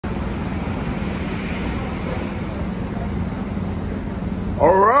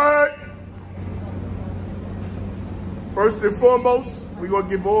All right. First and foremost, we're going to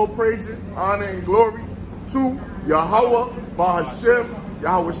give all praises, honor, and glory to Yahweh, Bahashem,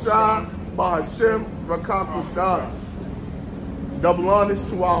 Yahweh Shai, Bahashem, Rakam Kushdash. Double honors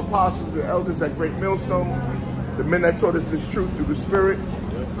to our apostles and elders at Great Millstone, the men that taught us this truth through the Spirit.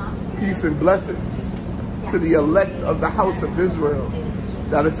 Peace and blessings to the elect of the house of Israel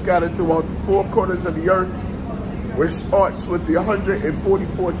that is scattered throughout the four corners of the earth, which starts with the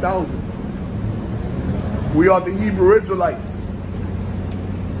 144,000. We are the Hebrew Israelites.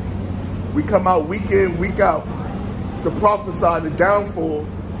 We come out week in, week out to prophesy the downfall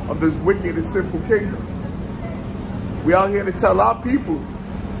of this wicked and sinful kingdom. We out here to tell our people,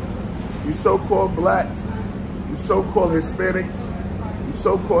 you so-called blacks, you so-called Hispanics, you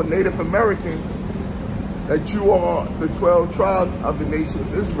so-called Native Americans, that you are the 12 tribes of the nation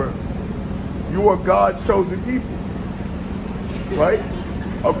of Israel. You are God's chosen people, right?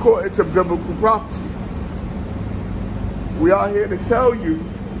 According to biblical prophecy. We are here to tell you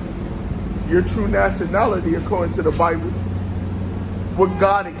your true nationality according to the Bible, what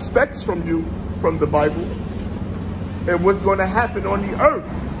God expects from you from the Bible, and what's going to happen on the earth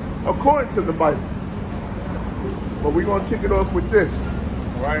according to the Bible. But we're going to kick it off with this.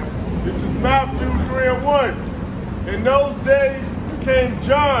 All right. This is Matthew 3:1. In those days came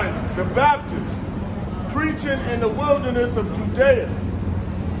John the Baptist, preaching in the wilderness of Judea,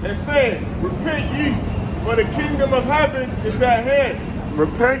 and saying, repent ye, for the kingdom of heaven is at hand.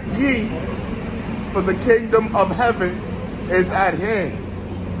 Repent ye, for the kingdom of heaven is at hand.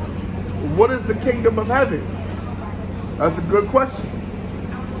 What is the kingdom of heaven? That's a good question.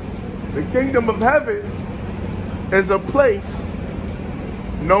 The kingdom of heaven is a place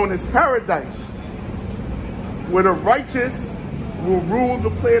known as paradise, where the righteous will rule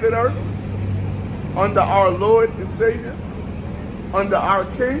the planet Earth under our Lord and Savior, under our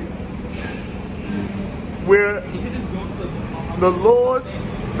King, where the laws,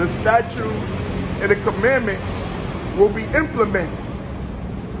 the statutes, and the commandments will be implemented.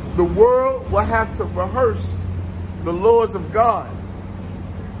 The world will have to rehearse the laws of God.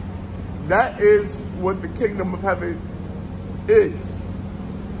 That is what the kingdom of heaven is,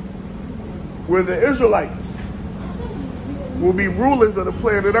 where the Israelites will be rulers of the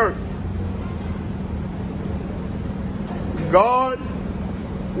planet Earth. God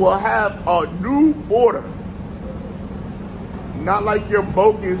will have a new order, not like your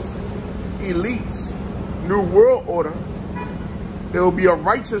bogus elites' new world order. There will be a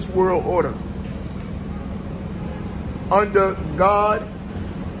righteous world order under God,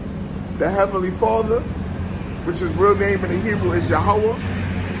 the Heavenly Father, which his real name in the Hebrew is Yahweh,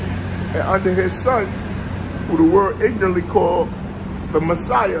 and under his Son, who the world ignorantly called the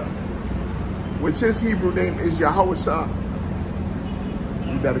Messiah, which his Hebrew name is Yahweh Shai.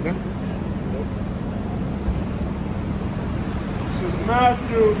 Read that again. This is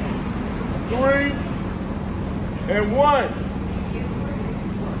Matthew 3:1.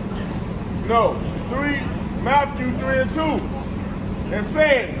 No, Matthew 3:2. And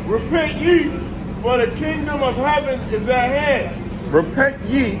saying, repent ye, for the kingdom of heaven is at hand. Repent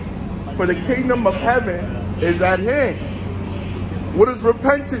ye, for the kingdom of heaven is at hand. What does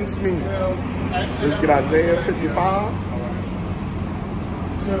repentance mean? Let's get Isaiah 55.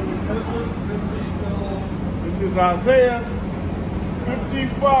 This is Isaiah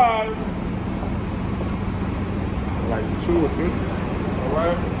 55. Like 2 or 3. All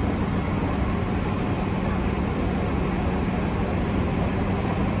right.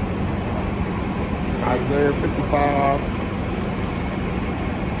 Isaiah 55.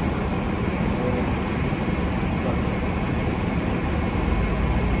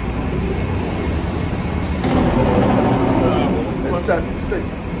 It's 6.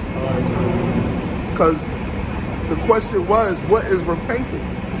 Because the question was, what is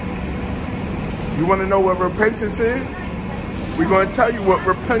repentance? You want to know what repentance is? We're going to tell you what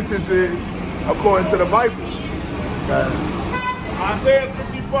repentance is according to the Bible. Isaiah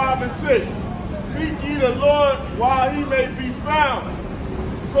 55:6. Seek ye the Lord while he may be found.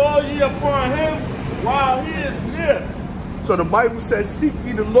 Call ye upon him while he is near. So the Bible says, seek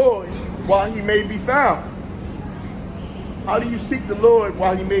ye the Lord while he may be found. How do you seek the Lord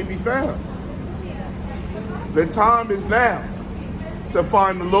while he may be found? The time is now to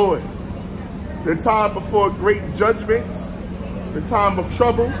find the Lord. The time before great judgments, the time of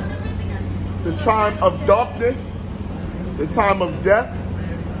trouble, the time of darkness, the time of death,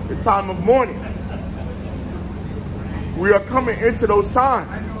 the time of mourning. We are coming into those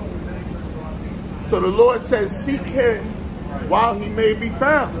times. So the Lord says, seek him while he may be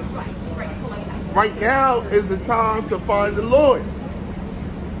found. Right now is the time to find the Lord.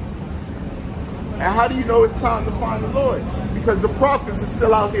 And how do you know it's time to find the Lord? Because the prophets are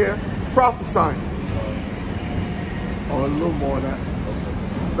still out here prophesying. Oh, a little more of that.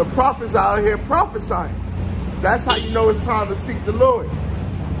 The prophets are out here prophesying. That's how you know it's time to seek the Lord.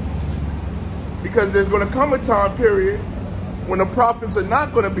 Because there's going to come a time period when the prophets are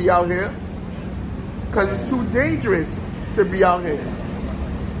not going to be out here because it's too dangerous to be out here.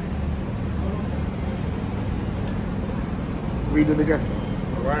 Read it again.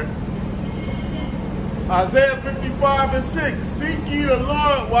 All right. Isaiah 55 and 6. Seek ye the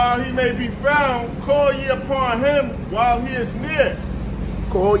Lord while he may be found. Call ye upon him while he is near.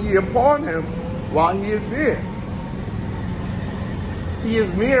 Call ye upon him while he is near. He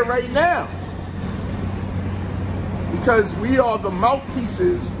is near right now. Because we are the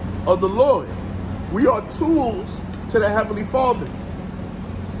mouthpieces of the Lord. We are tools to the Heavenly Father.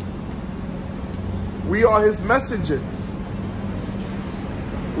 We are his messengers.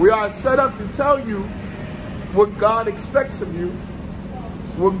 We are set up to tell you what God expects of you,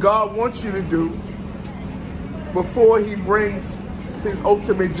 what God wants you to do before he brings his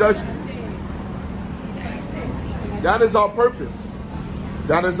ultimate judgment. That is our purpose.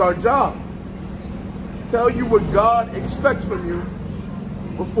 That is our job. Tell you what God expects from you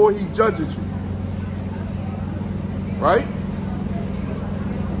before he judges you. Right?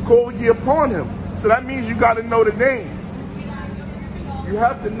 Call ye upon him. So that means you got to know the names. You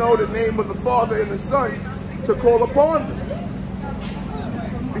have to know the name of the Father and the Son to call upon them.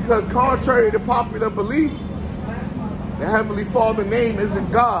 Because contrary to popular belief, the Heavenly Father name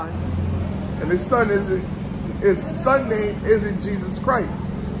isn't God, and his Son name isn't Jesus Christ.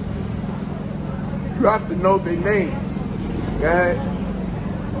 You have to know their names. Go ahead.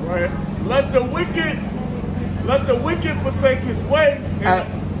 All right. Let the wicked forsake his way.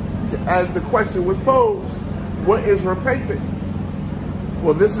 As the question was posed, what is repentance?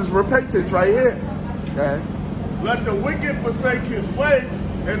 Well, this is repentance right here. Go ahead. Let the wicked forsake his way,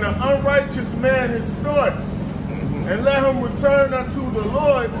 and the unrighteous man his thoughts. And let him return unto the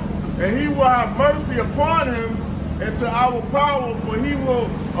Lord, and he will have mercy upon him and to our power, for he will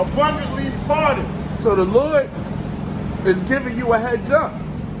abundantly pardon. So the Lord is giving you a heads up.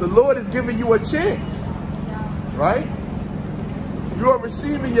 The Lord is giving you a chance, right? You are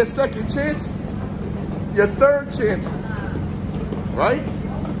receiving your second chances, your third chances, right?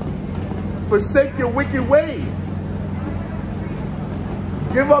 Forsake your wicked ways.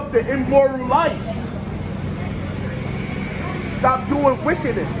 Give up the immoral life. Stop doing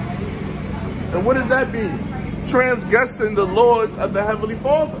wickedness. And what does that mean? Transgressing the laws of the Heavenly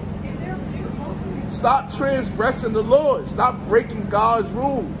Father. Stop transgressing the Lord. Stop breaking God's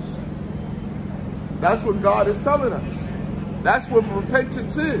rules. That's what God is telling us. That's what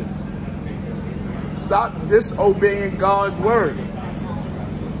repentance is. Stop disobeying God's word.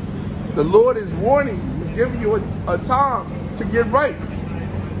 The Lord is warning you. He's giving you a time to get right.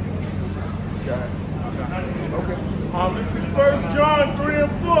 Okay. This is 1 John 3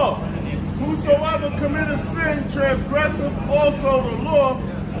 and 4. Whosoever committeth sin transgresseth also the law,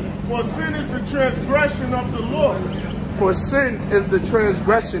 for sin is the transgression of the law. For sin is the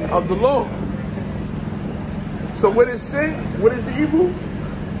transgression of the law. So what is sin? What is evil?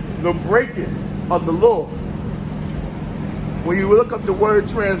 The breaking of the law. When you look up the word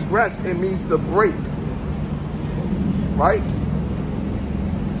transgress, it means to break. Right?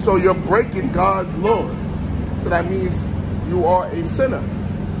 So you're breaking God's laws. So that means you are a sinner.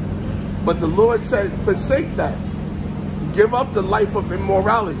 But the Lord said, forsake that. Give up the life of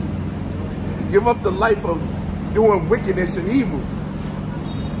immorality. Give up the life of doing wickedness and evil.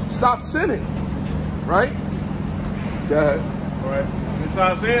 Stop sinning. Right? Go ahead. All right. It's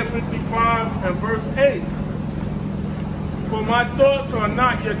Isaiah 55 and verse 8. For my thoughts are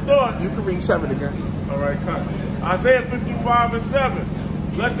not your thoughts. You can read 7 again. All right, come. Isaiah 55 and 7.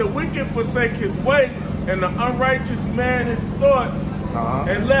 Let the wicked forsake his way, and the unrighteous man his thoughts,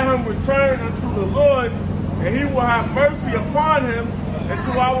 and let him return unto the Lord, and he will have mercy upon him and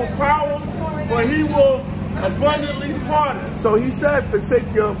to our power, for he will abundantly pardon. So he said, forsake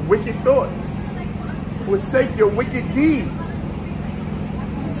your wicked thoughts. Forsake your wicked deeds.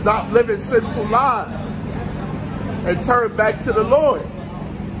 Stop living sinful lives and turn back to the Lord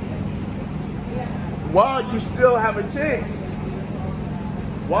while you still have a chance.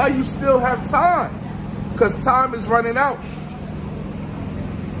 While you still have time. Because time is running out.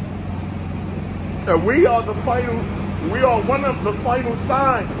 And we are one of the final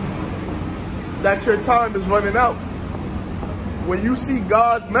signs that your time is running out. When you see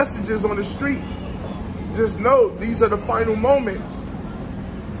God's messages on the street, just know these are the final moments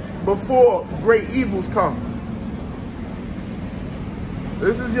before great evils come.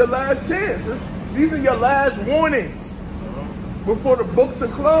 This is your last chance. These are your last warnings before the books are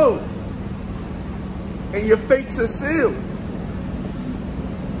closed and your fates are sealed.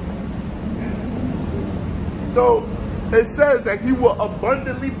 So it says that he will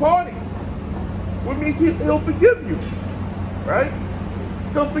abundantly pardon, which means he'll forgive you, right?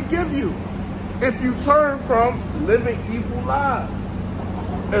 He'll forgive you if you turn from living evil lives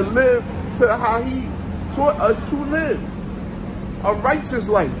and live to how he taught us to live, a righteous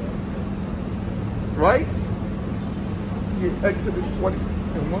life, right? Yeah, Exodus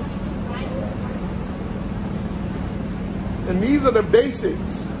 20:1. And these are the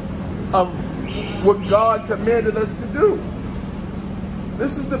basics of what God commanded us to do.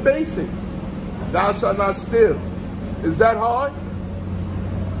 This is the basics. Thou shalt not steal. Is that hard?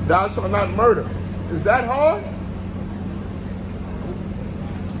 Thou shalt not murder. Is that hard?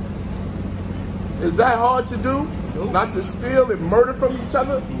 Is that hard to do? Nope. Not to steal and murder from each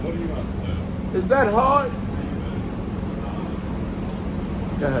other? What are you about to say? Is that hard?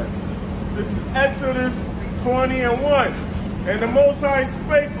 Go ahead. This is Exodus 20:1. And the Most High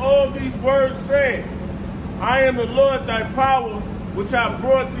spake all these words, saying, I am the Lord thy power, which I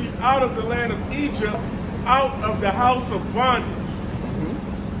brought thee out of the land of Egypt, out of the house of bondage.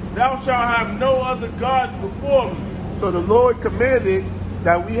 Thou shalt have no other gods before me. So the Lord commanded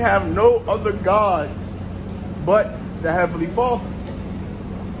that we have no other gods but the Heavenly Father.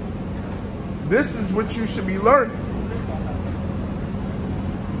 This is what you should be learning.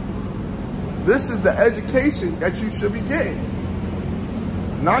 This is the education that you should be getting.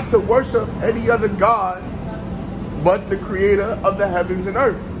 Not to worship any other God but the creator of the heavens and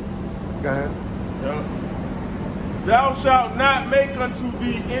earth. Go ahead. Yeah. Thou shalt not make unto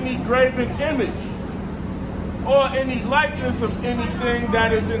thee any graven image or any likeness of anything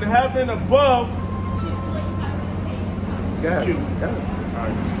that is in heaven above. Yeah.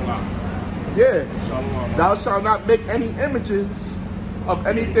 Yeah. Thou shalt not make any images of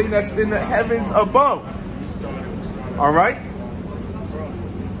anything that's in the heavens above. All right?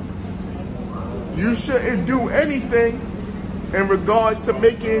 You shouldn't do anything in regards to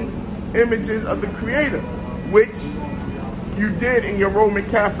making images of the Creator, which you did in your Roman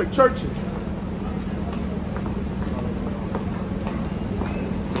Catholic churches.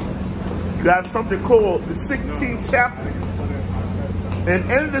 You have something called the Sixtine Chapel.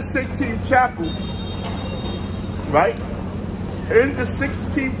 And in the Sixtine Chapel, right? In the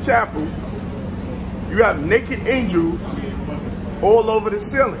 16th chapel, you have naked angels all over the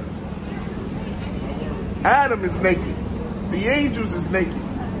ceiling. Adam is naked. The angels is naked.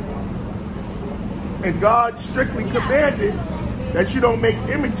 And God strictly commanded that you don't make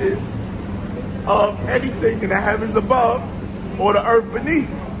images of anything in the heavens above or the earth beneath.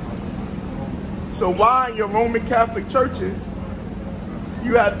 So why in your Roman Catholic churches,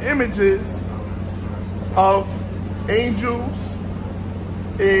 you have images of angels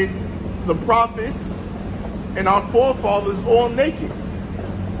and the prophets and our forefathers all naked?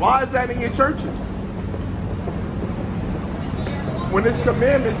 Why is that in your churches? When this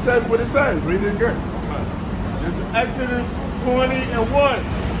commandment says what it says, read it again. This is Exodus 20:1.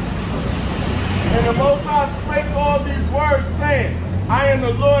 And the Most High spake all these words, saying, I am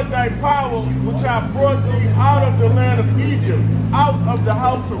the Lord thy power, which I brought thee out of the land of Egypt, out of the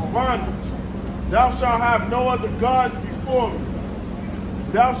house of bondage. Thou shalt have no other gods before me.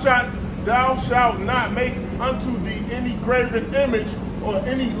 Thou shalt not make unto thee any graven image or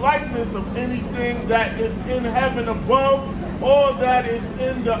any likeness of anything that is in heaven above, or that is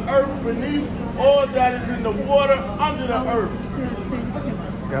in the earth beneath, or that is in the water under the earth.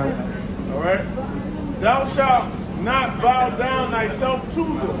 Got it. All right? Thou shalt not bow down thyself to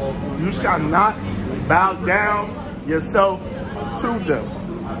them. You shall not bow down yourself to them.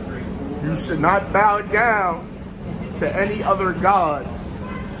 You should not bow down to any other gods.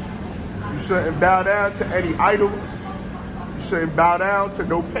 You shouldn't bow down to any idols. You shouldn't bow down to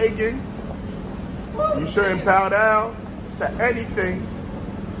no pagans. You shouldn't bow down to anything,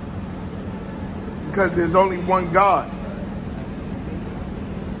 because there's only one God.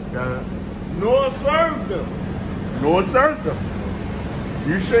 Nor serve them. Nor serve them.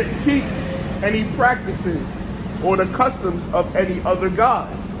 You shouldn't keep any practices or the customs of any other God.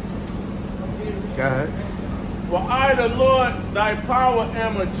 Go ahead. For I, the Lord, thy power,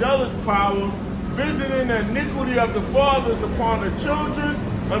 am a jealous power, visiting the iniquity of the fathers upon the children,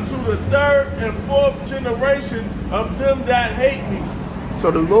 unto the third and fourth generation of them that hate me.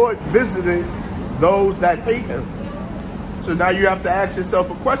 So the Lord visited those that hate him. So now you have to ask yourself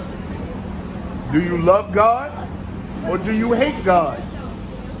a question. Do you love God or do you hate God?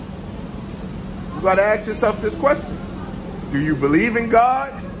 You got to ask yourself this question. Do you believe in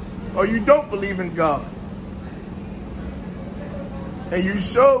God or you don't believe in God. And you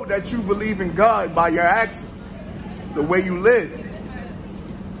show that you believe in God by your actions, the way you live.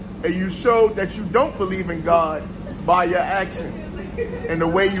 And you show that you don't believe in God by your actions and the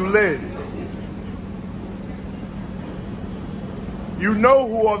way you live. You know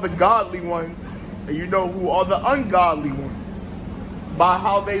who are the godly ones, and you know who are the ungodly ones by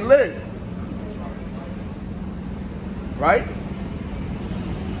how they live. Right?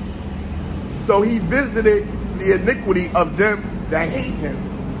 So he visited the iniquity of them that hate him.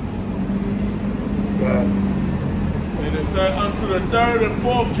 And it said, unto the third and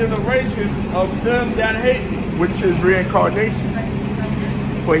fourth generation of them that hate me. Which is reincarnation.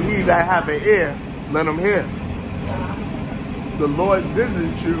 For he that have an ear, let him hear. The Lord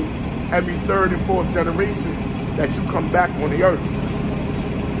visits you every third and fourth generation that you come back on the earth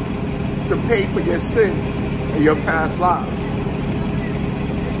to pay for your sins and your past lives.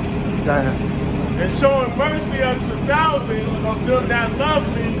 Go ahead. And showing mercy unto thousands of them that love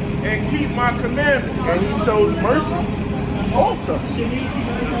me and keep my commandments. And he shows mercy also.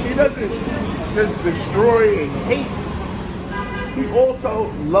 He doesn't just destroy and hate. He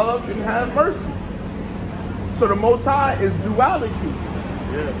also loves and has mercy. So the Most High is duality.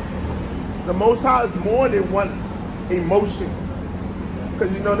 Yeah. The Most High is more than one emotion.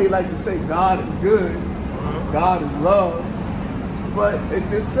 Because you know they like to say God is good, God is love. But it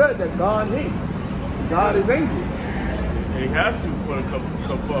just said that God hates. God is angry. He has to for a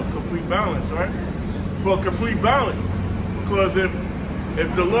complete balance, right? For a complete balance. Because if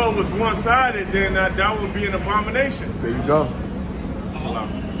the love was one-sided, then that would be an abomination. There you go.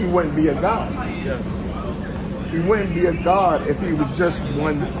 He wouldn't be a God. Yes. He wouldn't be a God if he was just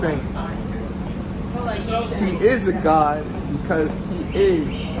one thing. He is a God because he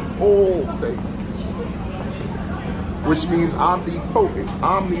is all things. Which means omnipotent,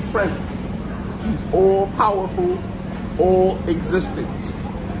 omnipresent. He's all powerful, all existence.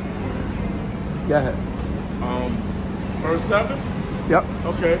 Go ahead. Verse 7? Yep.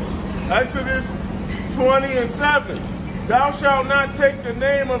 Okay. Exodus 20 and 7. Thou shalt not take the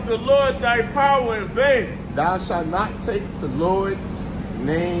name of the Lord thy power in vain. Thou shalt not take the Lord's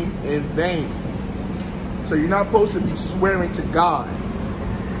name in vain. So you're not supposed to be swearing to God,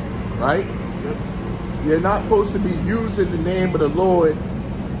 right? Yep. You're not supposed to be using the name of the Lord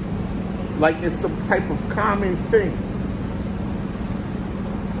like it's some type of common thing,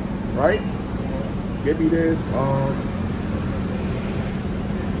 right? Give me this.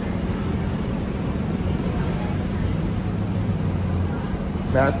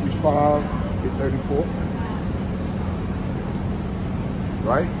 Matthew 5:34.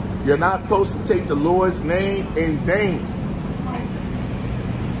 Right? You're not supposed to take the Lord's name in vain.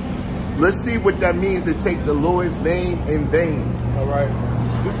 Let's see what that means to take the Lord's name in vain. All right.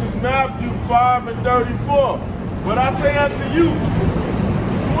 This is Matthew 5:34. But I say unto you,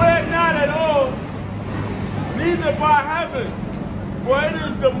 swear not at all, neither by heaven, for it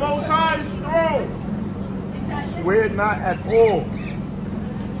is the Most High's throne. Swear not at all,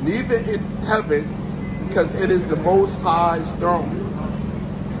 neither in heaven, because it is the Most High's throne.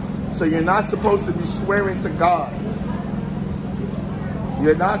 So you're not supposed to be swearing to God.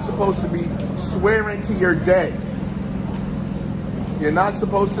 You're not supposed to be swearing to your dead. You're not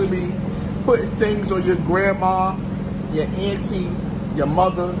supposed to be putting things on your grandma, your auntie, your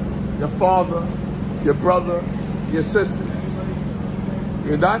mother, your father, your brother, your sisters.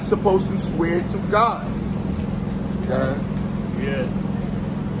 You're not supposed to swear to God. Okay? Yeah.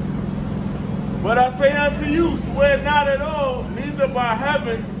 But I say unto you, swear not at all, neither by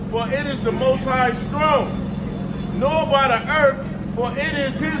heaven, for it is the Most High's throne, nor by the earth, for it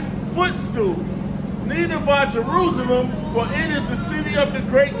is his footstool, neither by Jerusalem, for it is the city of the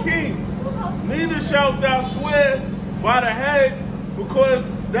great king. Neither shalt thou swear by the head, because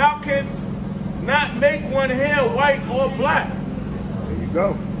thou canst not make one hair white or black. There you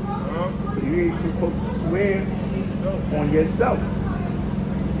go. So you ain't supposed to swear on yourself.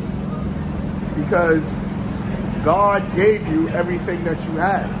 Because God gave you everything that you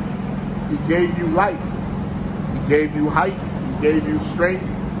had. He gave you life. He gave you height. He gave you strength.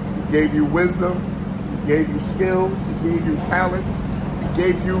 He gave you wisdom. He gave you skills. He gave you talents. He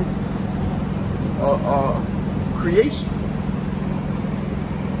gave you creation.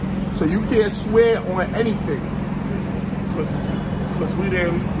 So you can't swear on anything. Because we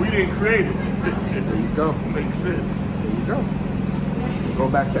didn't create it. There you go. Makes sense. There you go. Go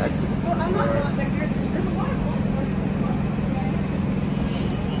back to Exodus. Well, I'm not going back. There's a waterfall.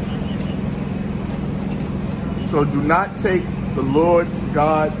 So do not take the Lord's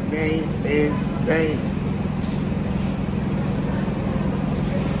God name in vain.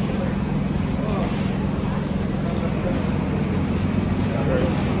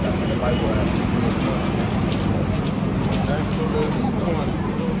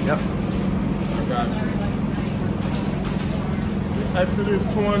 Exodus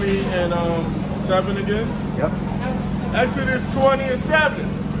 20 and 7 again. Yep. Exodus 20 and 7.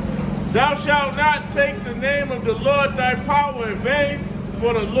 Thou shalt not take the name of the Lord thy power in vain,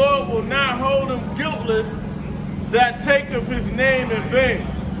 for the Lord will not hold him guiltless that taketh his name in vain.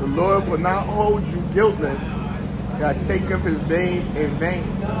 The Lord will not hold you guiltless that taketh his name in vain.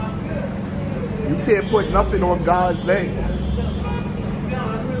 You can't put nothing on God's name.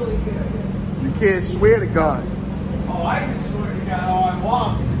 You can't swear to God. Oh, I can swear to God all I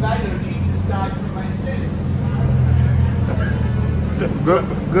want because I know Jesus died for my sins.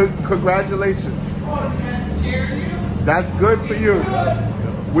 Good, congratulations. Oh, does that scare you? That's good for you.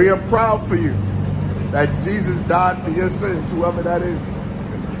 We are proud for you that Jesus died for your sins, whoever that is.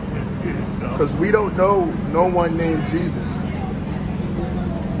 Because we don't know no one named Jesus.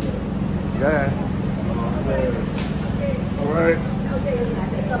 Yeah. All right.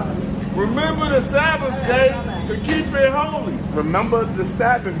 Remember the Sabbath day to keep it holy. Remember the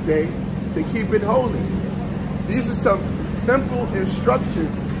Sabbath day to keep it holy. These are some simple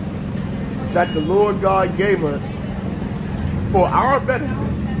instructions that the Lord God gave us for our benefit.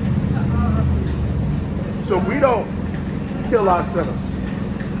 So we don't kill ourselves.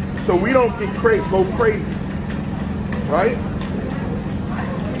 So we don't go crazy. Right?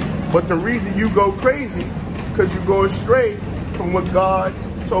 But the reason you go crazy, because you go astray from what God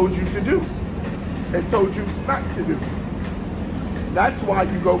told you to do and told you not to do. That's why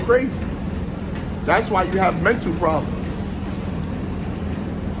you go crazy. That's why you have mental problems.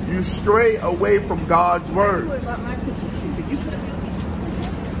 You stray away from God's words.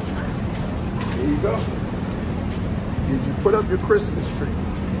 There you go. Did you put up your Christmas tree?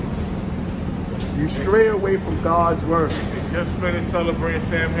 You stray away from God's word. Just finished celebrating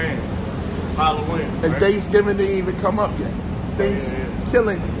Samhain, Halloween. And right? Thanksgiving didn't even come up yet.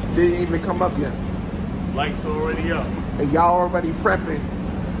 Thanksgiving didn't even come up yet. Lights already up. And y'all already prepping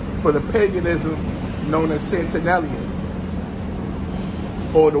for the paganism known as Saturnalia,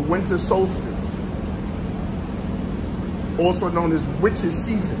 or the winter solstice, also known as witches'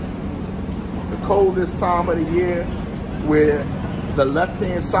 season, the coldest time of the year where the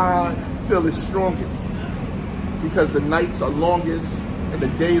left-hand side feels the strongest because the nights are longest and the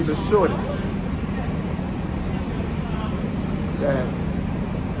days are shortest. Yeah.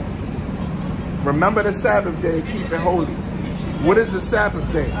 Remember the Sabbath day and keep it holy. What is the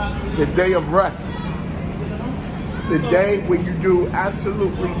Sabbath day? The day of rest. The day where you do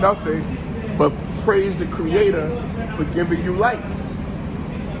absolutely nothing but praise the Creator for giving you life.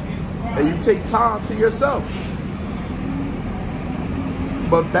 And you take time to yourself.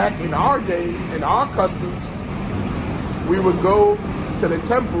 But back in our days, in our customs, we would go to the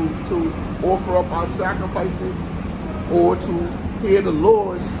temple to offer up our sacrifices or to hear the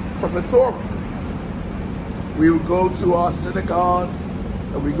laws from the Torah. We would go to our synagogues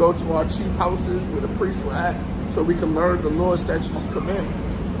and we go to our chief houses where the priests were at so we can learn the law, statutes, and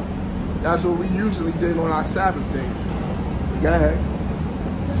commandments. That's what we usually did on our Sabbath days. Go ahead.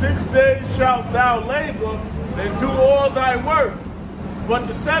 6 days shalt thou labor and do all thy work. But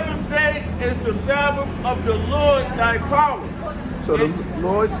the seventh day is the Sabbath of the Lord thy power. So the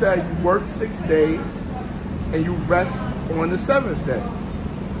Lord said you work 6 days and you rest on the seventh day.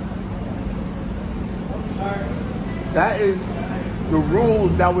 That is the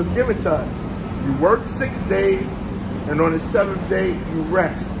rules that was given to us. You work 6 days and on the seventh day you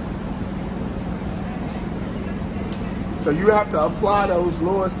rest. So you have to apply those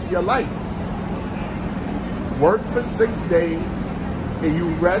laws to your life. Work for 6 days and you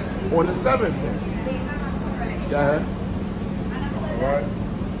rest on the seventh day. Yeah. All right.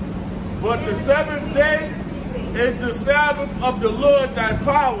 But the seventh day is the Sabbath of the Lord thy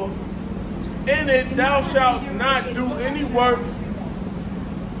power. In it thou shalt not do any work,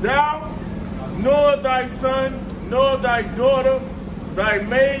 thou, nor thy son, nor thy daughter, thy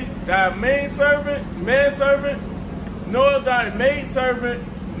manservant, nor thy maidservant,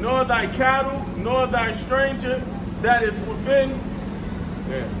 nor thy cattle, nor thy stranger that is within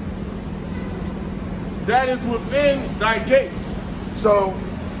thy gates. So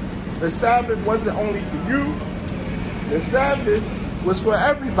the Sabbath wasn't only for you, the Sabbath was for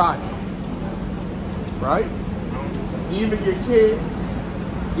everybody, right? Even your kids,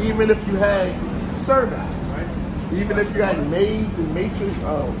 even if you had servants, right? Even if you had maids and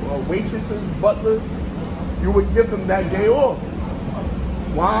waitresses, butlers, you would give them that day off.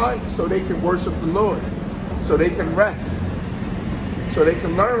 Why? So they can worship the Lord, so they can rest, so they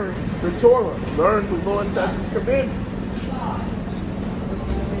can learn the Torah, learn the Lord's statutes, commandments.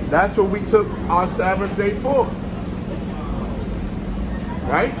 That's what we took our Sabbath day for.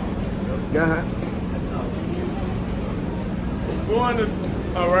 Right? Yeah.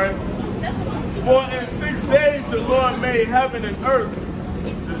 All right. For in 6 days the Lord made heaven and earth,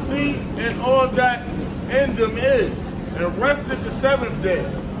 the sea and all that in them is, and rested the seventh day.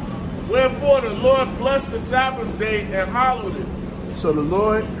 Wherefore the Lord blessed the Sabbath day and hallowed it. So the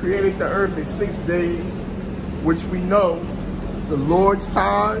Lord created the earth in 6 days, which we know the Lord's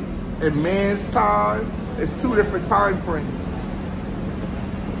time and man's time is two different time frames.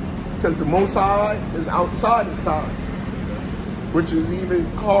 Because the Most High is outside of time, which is even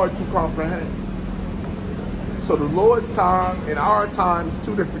hard to comprehend. So the Lord's time and our time is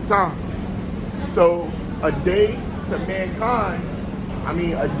two different times. So a day to mankind,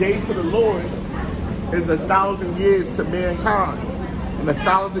 a day to the Lord is 1,000 years to mankind. And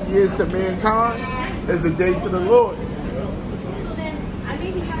 1,000 years to mankind is a day to the Lord.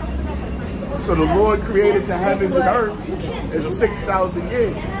 So the Lord created the heavens and earth in 6,000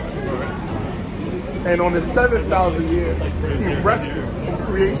 years. And on the 7,000 year, he rested from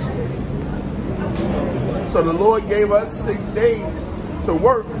creation. So the Lord gave us 6 days to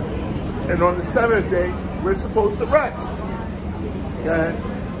work. And on the 7th day, we're supposed to rest. Go ahead.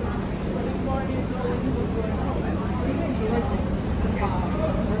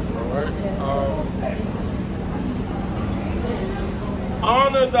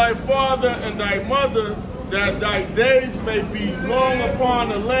 Honor thy father and thy mother, that thy days may be long upon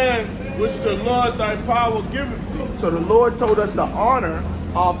the land which the Lord thy power giveth thee. So the Lord told us to honor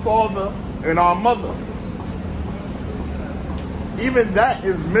our father and our mother. Even that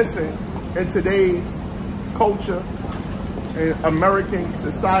is missing in today's culture, in American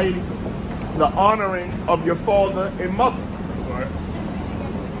society, the honoring of your father and mother.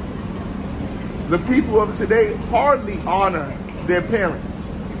 The people of today hardly honor their parents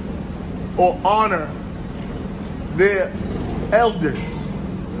or honor their elders.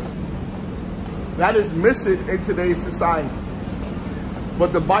 That is missing in today's society.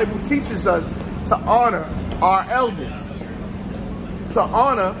 But the Bible teaches us to honor our elders, to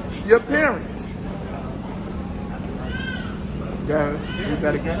honor your parents. Yeah, read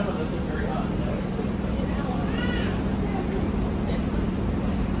that again.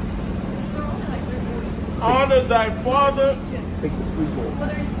 Honor thy father. Take the sleep off.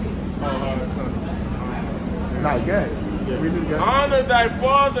 Not again. Read it again. Honor thy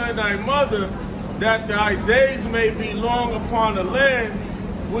father and thy mother, that thy days may be long upon the land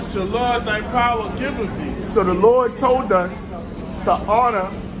which the Lord thy power giveth thee. So the Lord told us to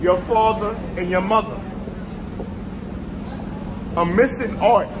honor your father and your mother. A missing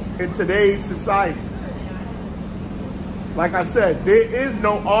art in today's society. Like I said, there is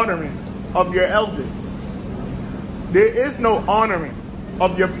no honoring of your elders. There is no honoring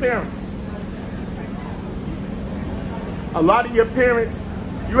of your parents. A lot of your parents,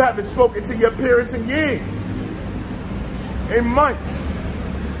 you haven't spoken to your parents in years, in months.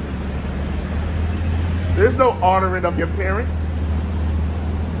 There's no honoring of your parents.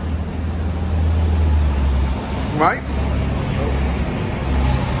 Right?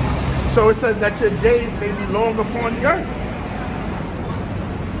 So it says that your days may be long upon the earth.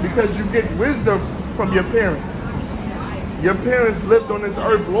 Because you get wisdom from your parents. Your parents lived on this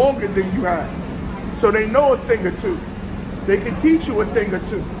earth longer than you have. So they know a thing or two. They can teach you a thing or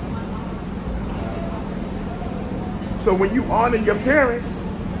two. So when you honor your parents,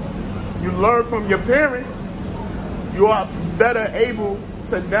 you learn from your parents, you are better able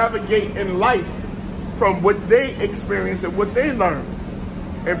to navigate in life from what they experience and what they learn,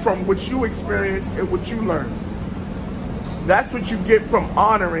 and from what you experience and what you learn. That's what you get from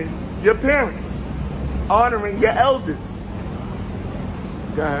honoring your parents, honoring your elders.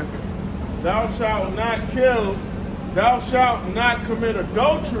 Go ahead. Thou shalt not kill. Thou shalt not commit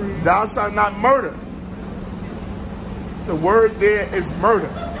adultery. Thou shalt not murder. The word there is murder.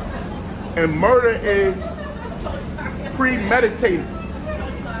 And murder is premeditated.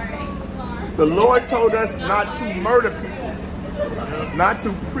 The Lord told us not to murder people. Not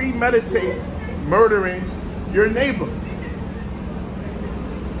to premeditate murdering your neighbor.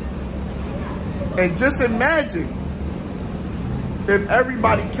 And just imagine if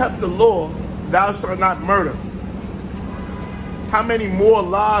everybody kept the law, thou shalt not murder. How many more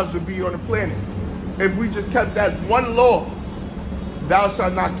lives would be on the planet if we just kept that one law, thou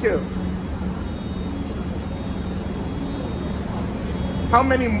shalt not kill? How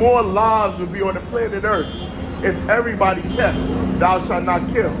many more lives would be on the planet Earth if everybody kept thou shalt not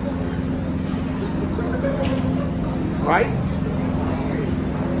kill? Right?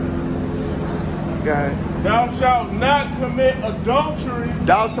 Go ahead. Thou shalt not commit adultery.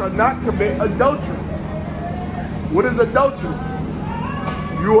 Thou shalt not commit adultery. What is adultery?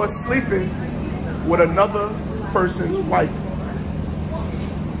 You are sleeping with another person's wife.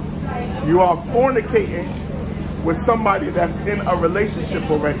 You are fornicating with somebody that's in a relationship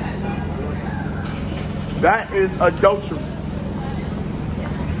already. That is adultery.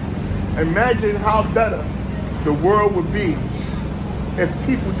 Imagine how better the world would be if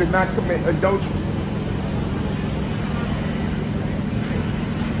people did not commit adultery.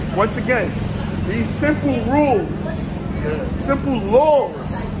 Once again, these simple rules, simple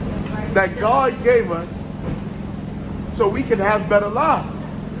laws that God gave us so we can have better lives.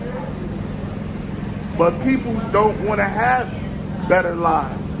 But people don't want to have better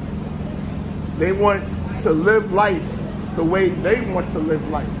lives. They want to live life the way they want to live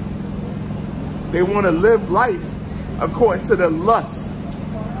life. They want to live life according to their lusts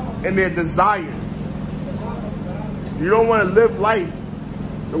and their desires. You don't want to live life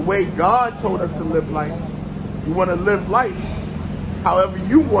the way God told us to live life. You want to live life however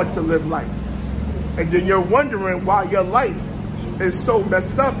you want to live life. And then you're wondering why your life is so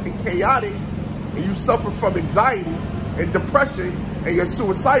messed up and chaotic, and you suffer from anxiety and depression, and you're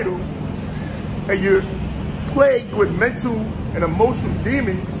suicidal, and you're plagued with mental and emotional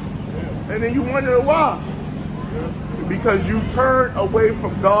demons, and then you wonder why. Because you turned away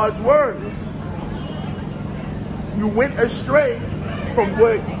from God's words. You went astray from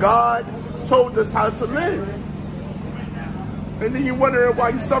what God told us how to live. And then you wonder why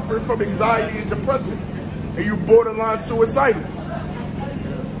you suffer from anxiety and depression, and you borderline suicidal.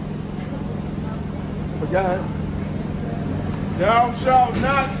 But God, Thou shalt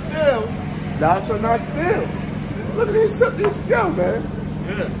not steal. thou shalt not steal. Look at this yo, man.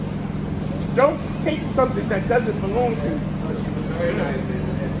 Yeah. Don't take something that doesn't belong to you.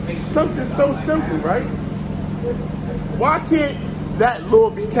 Something so simple, right? Why can't that law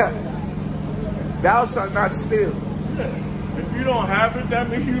be kept? Thou shalt not steal. If you don't have it, that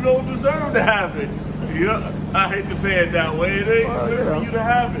means you don't deserve to have it. You know, I hate to say it that way. It ain't good for you to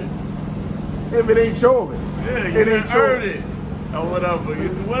have it. If it ain't yours, Yeah, you it ain't done earned yours. it. Or whatever.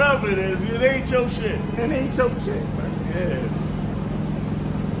 Whatever it is, it ain't your shit. It ain't your shit, Yeah.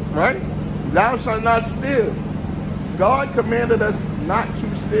 right? Thou shalt not steal. God commanded us not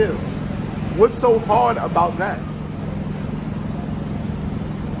to steal. What's so hard about that?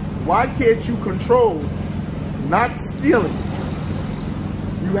 Why can't you control not stealing?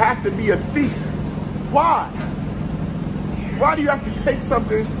 You have to be a thief. Why? Why do you have to take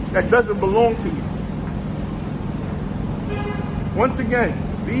something that doesn't belong to you? Once again,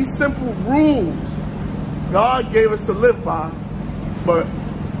 these simple rules God gave us to live by, but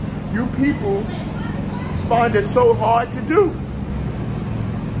you people find it so hard to do.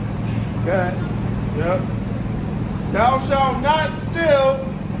 Okay? Yep. Thou shalt not steal.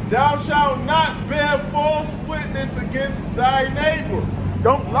 Thou shalt not bear false witness against thy neighbor.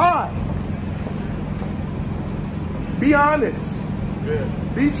 Don't lie. Be honest. Yeah.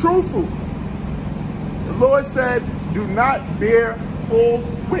 Be truthful. The Lord said, do not bear false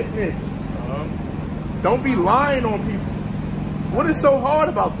witness. Don't be lying on people. What is so hard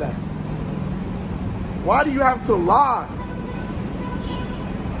about that? Why do you have to lie?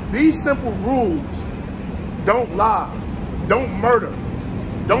 These simple rules: don't lie, don't murder,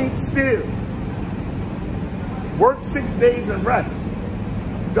 don't steal, work 6 days and rest.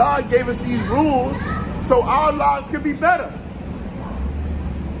 God gave us these rules so our lives can be better.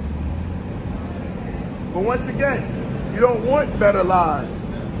 But once again, you don't want better lives.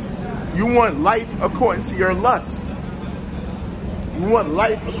 You want life according to your lusts. You want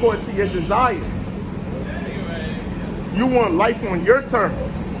life according to your desires. You want life on your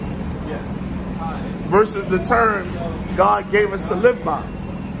terms versus the terms God gave us to live by.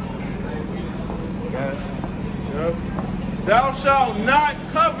 Yep. Thou shalt not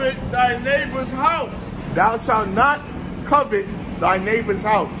covet thy neighbor's house. Thou shalt not covet thy neighbor's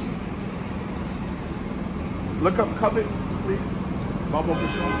house. Look up covet, please. Bible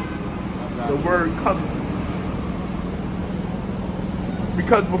Bishop. The word covet.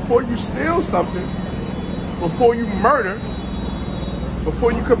 Because before you steal something, before you murder,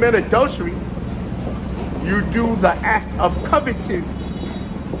 before you commit adultery, you do the act of coveting.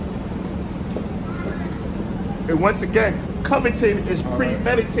 And once again, coveting is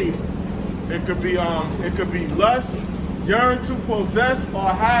premeditated. It could be lust, yearn to possess or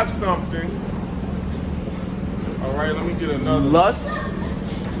have something. All right, let me get another. Lust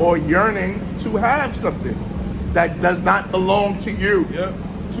or yearning to have something that does not belong to you. Yep.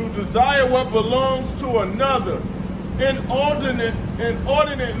 To desire what belongs to another, inordinately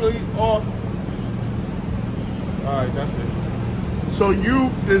or. All right, that's it. So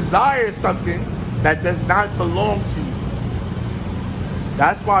you desire something that does not belong to you.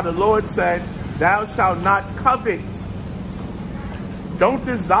 That's why the Lord said, thou shalt not covet Don't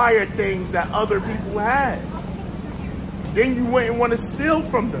desire things that other people have. Then you wouldn't want to steal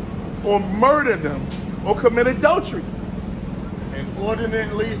from them or murder them or commit adultery.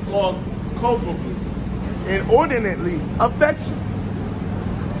 Inordinately or culpably. Inordinately, affection.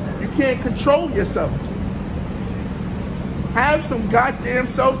 You can't control yourself. Have some goddamn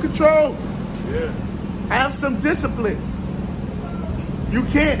self-control. Yeah. Have some discipline. You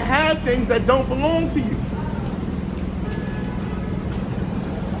can't have things that don't belong to you.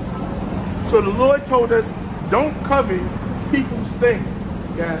 So the Lord told us, don't covet people's things.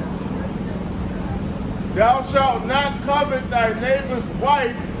 Yeah. Thou shalt not covet thy neighbor's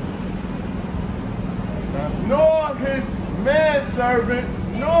wife, nor his manservant,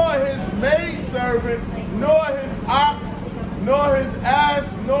 nor his maidservant, nor his ox, nor his ass,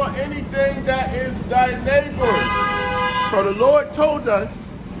 nor anything that is thy neighbor's. So the Lord told us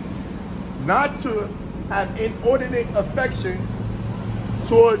not to have inordinate affection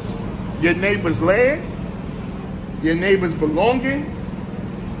towards your neighbor's land, your neighbor's belongings,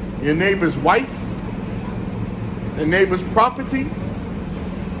 your neighbor's wife, your neighbor's property.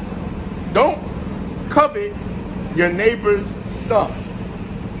 Don't covet your neighbor's stuff.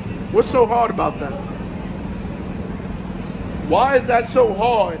 What's so hard about that? Why is that so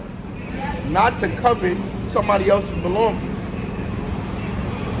hard not to covet somebody else's belongings?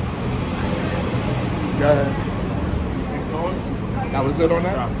 Go ahead. That was it on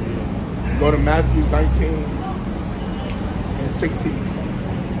that? Go to Matthew 19 and 16.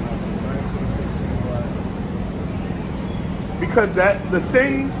 Because the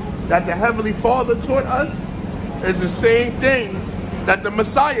things that the Heavenly Father taught us is the same things that the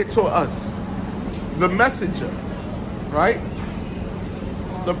Messiah taught us. The messenger, right?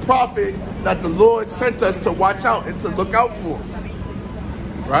 The prophet that the Lord sent us to watch out and to look out for.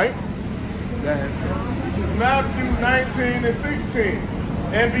 Right? This is Matthew 19 and 16.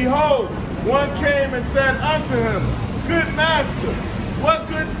 And behold, one came and said unto him, Good master, what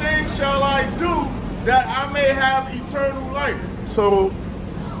good thing shall I do that I may have eternal life? So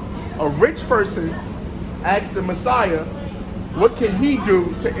a rich person asked the Messiah, what can he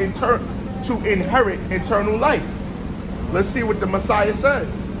do to inherit eternal life? Let's see what the Messiah says.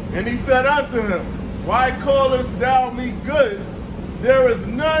 And he said unto him, Why callest thou me good? There is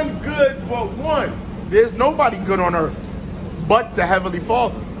none good but one. There's nobody good on earth but the Heavenly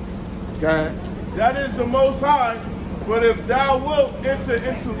Father. God. That is the Most High. But if thou wilt enter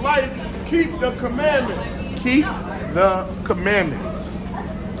into life, keep the commandments. Keep the commandments.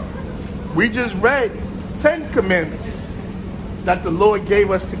 We just read 10 commandments that the Lord gave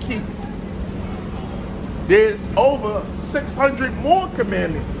us to keep. There's over 600 more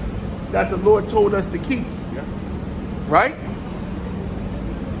commandments that the Lord told us to keep. Right?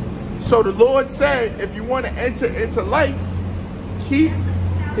 So the Lord said, if you want to enter into life, keep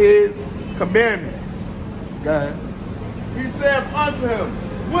his commandments. God. He said unto him,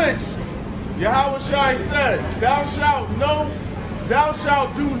 which Yahushua said, Thou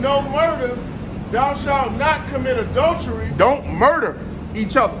shalt do no murder, thou shalt not commit adultery. Don't murder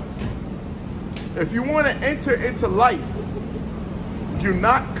each other. If you want to enter into life, do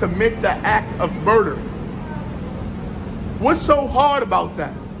not commit the act of murder. What's so hard about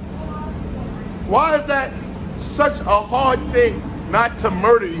that? Why is that such a hard thing not to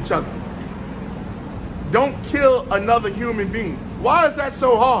murder each other? Don't kill another human being. Why is that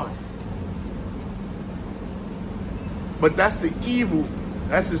so hard? But that's the evil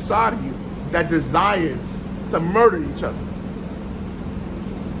that's inside of you that desires to murder each other.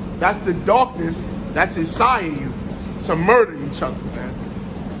 That's the darkness that's inside of you to murder each other, man.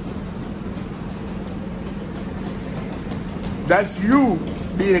 That's you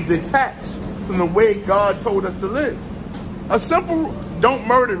being detached from the way God told us to live. A simple, don't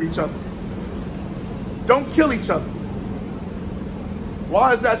murder each other. Don't kill each other.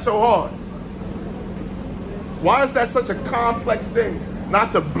 Why is that so hard? Why is that such a complex thing?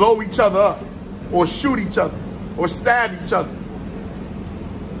 Not to blow each other up, or shoot each other, or stab each other.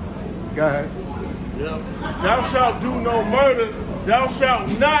 Go ahead. Yeah. Thou shalt do no murder. Thou shalt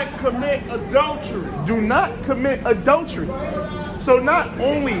not commit adultery. Do not commit adultery. So not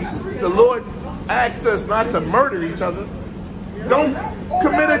only the Lord asked us not to murder each other, don't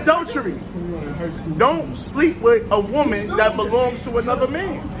commit adultery. Don't sleep with a woman that belongs to another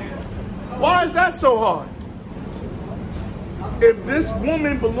man. Why is that so hard? If this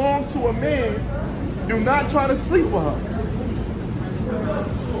woman belongs to a man, do not try to sleep with her.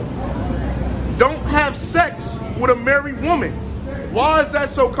 Don't have sex with a married woman. Why is that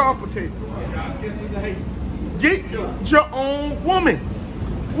so complicated? Get your own woman.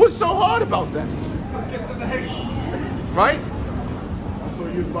 What's so hard about that? Let's get to the hate. Right?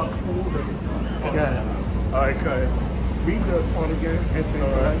 you was about food. Yeah. All right, cut it. Read the point again. And say,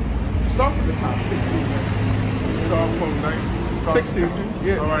 All right. Start from the top. 16. Start from 19. 16.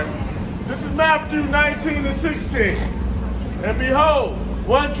 Yeah. All right. This is Matthew 19 and 16. And behold,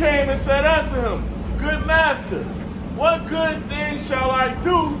 one came and said unto him, Good master, what good thing shall I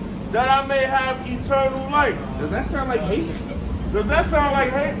do that I may have eternal life? Does that sound like hate? Does that sound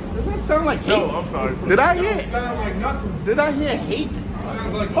like hate? Does that sound like hate? No, I'm sorry. Did I It hear? don't sound like nothing. Did I hear hate? It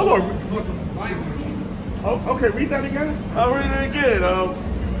sounds like Hold on. fucking language. Oh, okay, read that again. I'll read it again.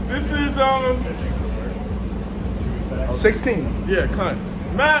 This is 16. Yeah, cut.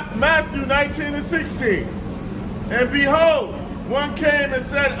 Matthew 19 and 16. And behold, one came and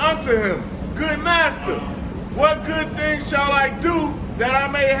said unto him, Good master, what good thing shall I do that I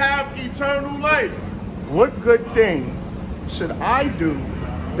may have eternal life? What good thing should I do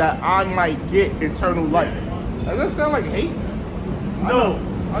that I might get eternal life? Does that sound like hate? No.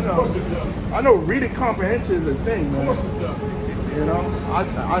 I Of course know. it does. I know reading comprehension is a thing, Of man. course it does. You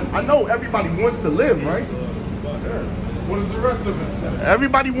know, I know everybody wants to live, right? What does the rest of it say?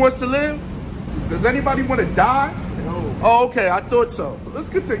 Everybody wants to live. Does anybody want to die? No. Oh, okay, I thought so. But let's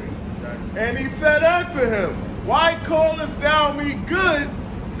continue. And he said unto him, Why callest thou me good?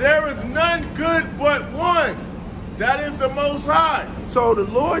 There is none good but one, that is the Most High. So the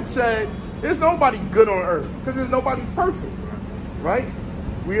Lord said, there's nobody good on earth because there's nobody perfect, right?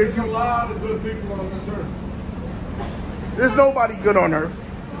 There's a lot of good people on this earth. There's nobody good on earth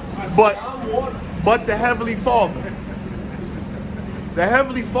I say, But- I'm one. but the Heavenly Father. The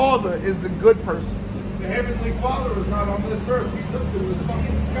Heavenly Father is the good person. The Heavenly Father is not on this earth. He's up in the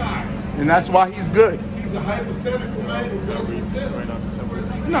fucking sky. And that's why he's good. He's a hypothetical man who doesn't exist. No,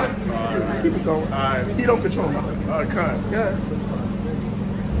 let's keep it going. He don't control me. Cut. Yeah.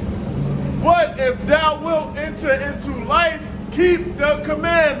 But if thou wilt enter into life, keep the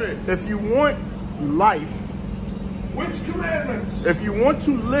commandment. If you want life, Which commandments? if you want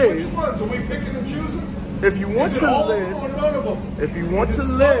to Which live, ones? Are we picking and choosing? if you want Is it to all live, or none of them? if you want Is to it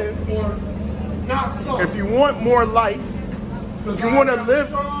some live, or not some? if you want more life, Because you wanna I got live- a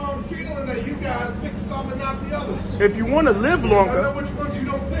strong feeling that you guys pick some and not the others. if you want to live I know longer, which ones you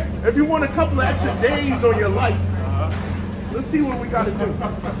don't pick. if you want a couple of extra days on your life, let's see what we got to do.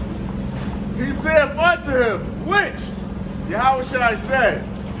 He said unto him, Which? Yahweh shall said,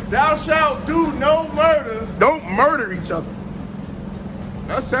 Thou shalt do no murder. Don't murder each other.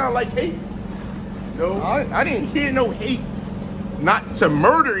 That sound like hate. No. I didn't hear no hate. Not to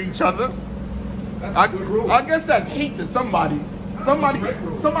murder each other. That's a good rule. I guess that's hate to somebody. Somebody, a great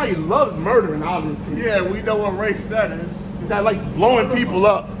rule. somebody loves murdering, obviously. Yeah, we know what race that is. That likes blowing people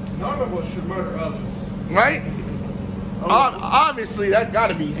up, None of us should murder others. right? Obviously, that got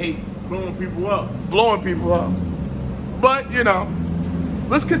to be hate, Blowing people up. blowing people up. But you know,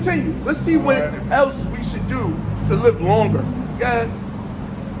 let's continue. Let's see what else we should do to live longer. Yeah.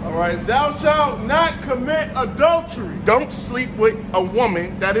 All right. Thou shalt not commit adultery. Don't sleep with a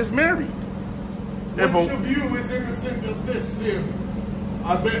woman that is married. If Which a, of you is innocent of this sin?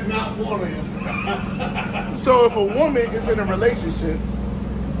 I bet not one of you. so if a woman is in a relationship,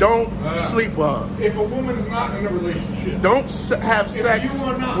 don't sleep with her. If a woman is not in a relationship. Don't have sex you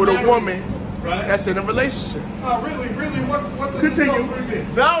are not with a married, woman right? that's in a relationship. Oh, really? What does Continue. adultery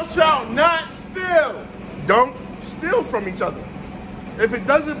mean? Thou shalt not steal. Don't steal from each other. If it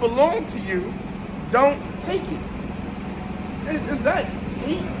doesn't belong to you, don't take it. Is that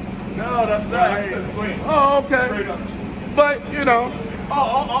hate? No, that's I not said hate. plain. Oh, Straight okay. up. But, you know,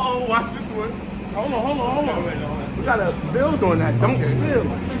 Watch this one. hold on. We gotta build on that. Don't steal.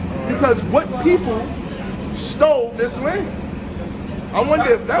 Because what people stole this land. I wonder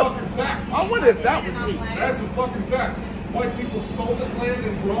That's if a that fucking fact. I wonder if that was hate. That's a fucking fact. White people stole this land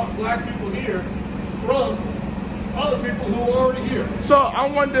and brought black people here from other people who were already here. So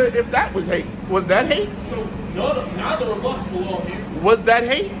I wonder if that was hate. Was that hate? So neither of us belong here. Was that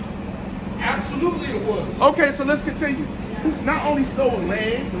hate? Absolutely it was. Okay, so let's continue. Not only stole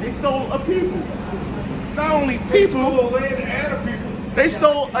land, they stole a people. Not only They people, stole a land and a people. they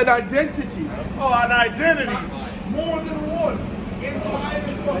stole an identity. Oh, an identity. More than one. Entire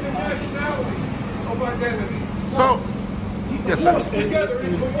fucking nationalities of identity. So, yes, Forced sir. together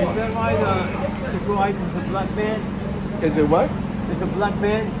into Is one. that why the bride is a black man? Is it what? Is a black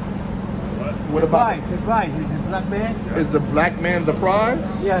man? What about? The bride is a black man? Is the black man the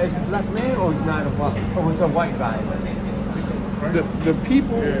prize? Yeah, is a black man or is not a white? Or is a white guy? The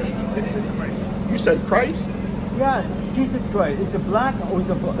people. You said Christ? Yeah, Jesus Christ is a black or is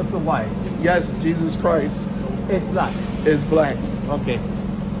a white? Yes, Jesus Christ It's black. is black. Okay.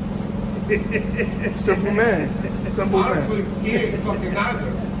 Simple man. Simple Honestly, man. he ain't fucking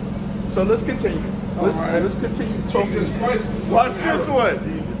neither. So let's continue. Let's continue talking. Jesus Christ was Watch fucking this neither.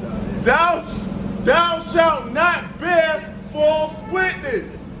 one. Thou shalt not bear false witness.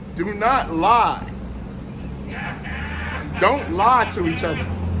 Do not lie. Don't lie to each other.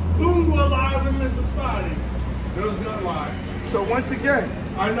 Who alive in this society does not lie? So once again,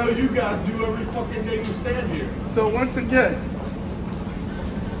 I know you guys do every fucking day you stand here.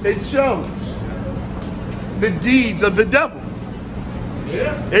 it shows the deeds of the devil.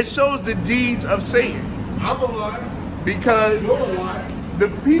 Yeah, It shows the deeds of Satan. I'm alive. Because You're alive. the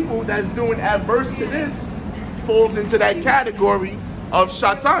people that's doing adverse to this falls into that category of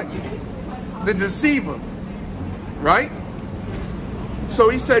Shaitan, the deceiver, right? So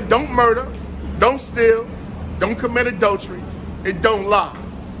he said, don't murder, don't steal, don't commit adultery, and don't lie.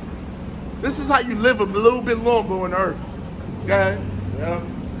 This is how you live a little bit longer on earth. Go ahead. Yeah.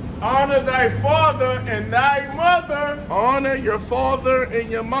 Honor thy father and thy mother. Honor your father and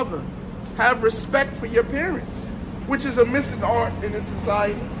your mother. Have respect for your parents, which is a missing art in this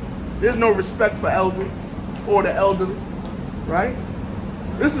society. There's no respect for elders or the elderly, right?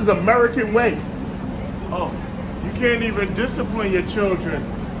 This is American way. Oh, you can't even discipline your children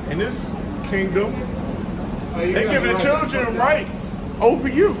in this kingdom. You They guys give are the right. children rights Over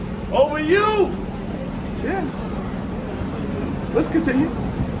you. over you. Yeah. Let's continue.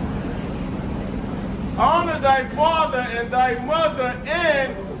 Honor thy father and thy mother,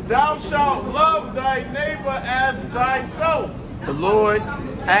 and thou shalt love thy neighbor as thyself. The Lord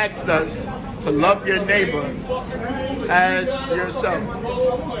asked us to love your neighbor as yourself.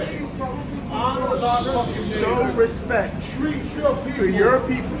 Honor thy fucking Show neighbor. respect Treat your people. to your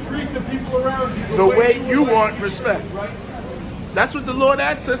people Treat the people around you the way you would want like to be respect. treated, right? That's what the Lord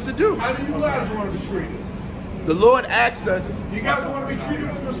asked us to do. How do you guys want to be treated? The Lord asked us, You guys want to be treated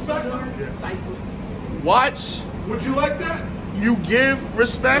with respect? watch Would you like that? you give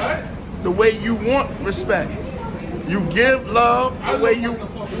respect the way you want respect. You give love the way you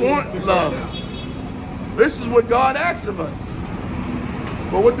want love. This is what God asks of us.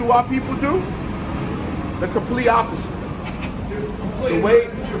 But what do our people do? The complete opposite. Please, way-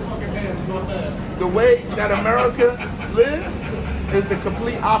 use your fucking hands, not that. The way that America lives is the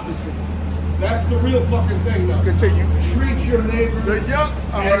complete opposite. That's the real fucking thing, though. Continue. Treat your neighbor The young,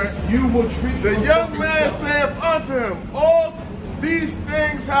 as you would treat the your young fucking man self. saith unto him, all these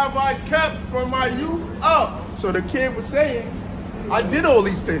things have I kept from my youth up. So the kid was saying, I did all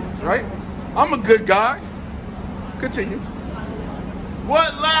these things, right? I'm a good guy. Continue.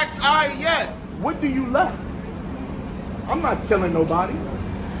 What lack I yet? What do you lack? I'm not killing nobody.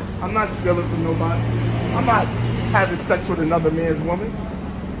 I'm not stealing from nobody. I'm not having sex with another man's woman.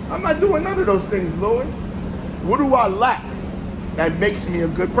 I'm not doing none of those things, Lord. What do I lack that makes me a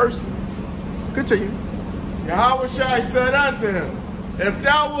good person? Continue. Yahweh Shai said unto him, if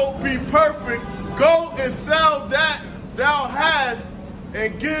thou wilt be perfect, go and sell that thou hast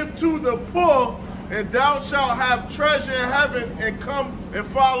and give to the poor, and thou shalt have treasure in heaven, and come and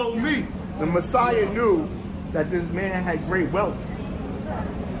follow me. The Messiah knew that this man had great wealth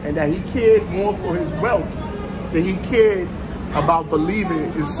and that he cared more for his wealth than he cared about believing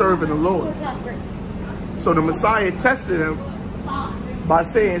and serving the Lord. So the Messiah tested him by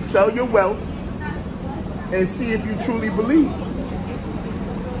saying, sell your wealth and see if you truly believe.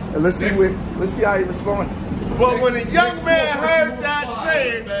 And let's see how he responded. But when the young man heard that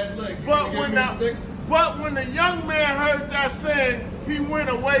saying, but when the young man heard that saying, he went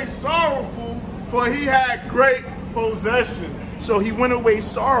away sorrowful, for he had great possessions. So he went away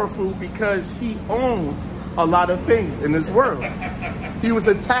sorrowful because he owned a lot of things in this world. He was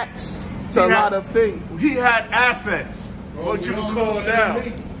attached to a lot of things. He had assets, what you would call now.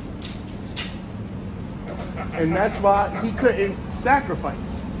 And that's why he couldn't sacrifice.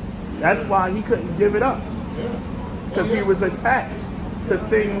 That's why he couldn't give it up. Because he was attached to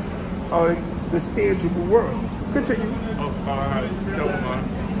things of this tangible world. Continue. Oh, all right, never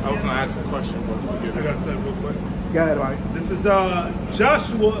mind. I was gonna ask a question, but forgive me. I gotta say it real quick. Go ahead, Mike. This is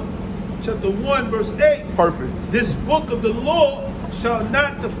Joshua chapter 1, verse 8. Perfect. This book of the law shall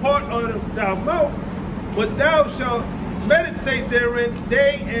not depart out of thy mouth, but thou shalt meditate therein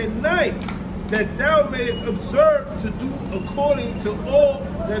day and night, that thou mayest observe to do according to all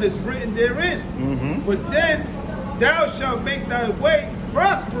that is written therein. For then thou shalt make thy way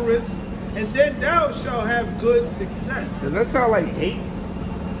prosperous, and then thou shalt have good success. Does that sound like hate?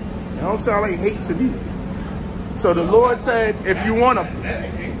 It don't sound like hate to me. So the Lord said, if you want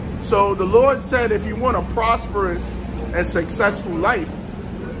a prosperous and successful life,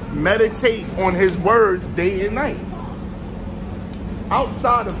 meditate on his words day and night.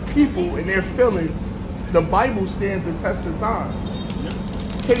 Outside of people and their feelings, The Bible stands the test of time.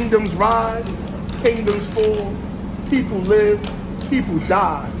 Kingdoms rise, kingdoms fall, people live, people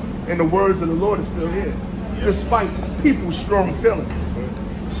die, and the words of the Lord are still here. Despite people's strong feelings.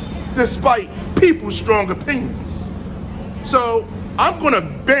 Despite people's strong opinions. So I'm going to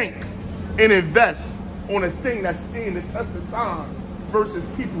bank and invest on a thing that's standing the test of time versus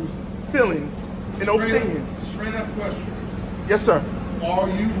people's feelings and opinions. Straight up question. Yes, sir. Are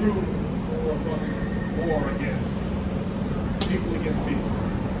you rooting for a fucking war against people against people?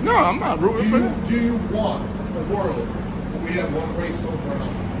 No, I'm not rooting for that. Do you want a world where we have one race over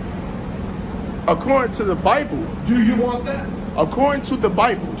another? According to the Bible. Do you want that? According to the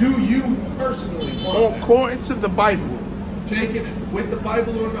Bible. Do you personally want that? According to the Bible. Take it with the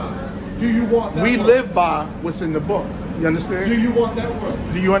Bible or not. Do you want that We world? live by what's in the book. You understand? Do you want that world?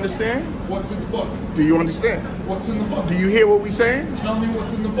 Do you understand? What's in the book? Do you understand? What's in the book? Do you hear what we're saying? Tell me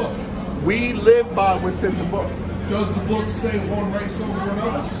what's in the book. We live by what's in the book. Does the book say one race over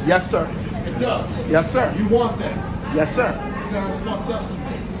another? Yes, sir. It does. Yes, sir. You want that? Yes, sir. Sounds fucked up to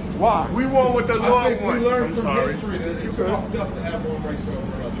me. Why? We want what the I Lord think we wants. learned I'm from sorry. history that it's Okay. fucked up to have one race over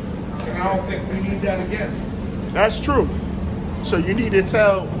another. And I don't think we need that again. That's true. So you need to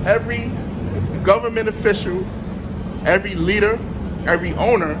tell every government official, every leader, every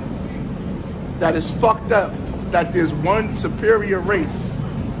owner that is fucked up that there's one superior race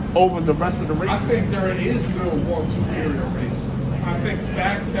over the rest of the I races. think there is no one superior race. I think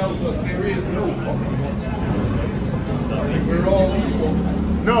fact tells us there is no fucking one superior race. I think we're all equal.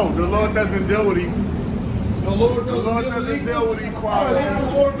 No, the Lord doesn't deal with evil. The Lord doesn't deal with Oh, equality.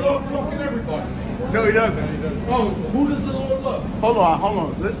 the Lord loves fucking everybody. No, he doesn't. Oh, who does the Lord love? Hold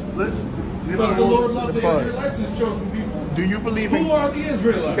on. Let's Does the Lord love the Israelites, his chosen people? Do you believe in? Who are the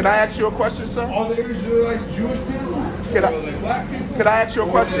Israelites? Can I ask you a question, sir? Are the Israelites Jewish people? Can I- Or are they black people? Can I ask you a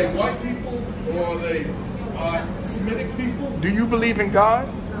question? Or are they white people? Or are they Semitic people? Do you believe in God?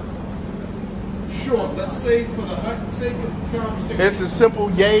 Sure, let's say for the sake of conversation. It's a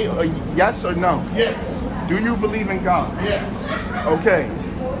simple yay or yes or no. Yes, Do you believe in God? yes, Okay.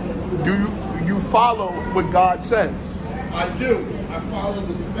 Do you follow what God says? I do. I follow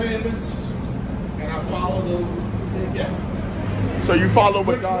the commandments, and I follow yeah. So you follow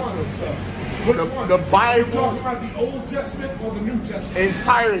what Which God one? says? Which The- one? the Are you Bible- talking about the Old Testament or the New Testament?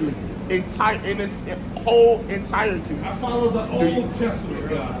 Entirely. In its whole entirety. I follow the Old Testament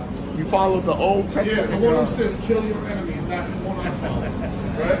God. You follow the Old Yeah, Testament the one who God. says kill your enemies. That's the one I follow.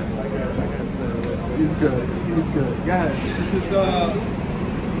 Right? He's good. He's good. Go ahead. This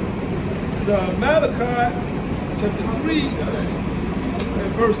is Malachi chapter 3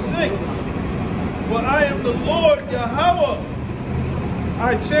 and verse 6. For I am the Lord Yahweh,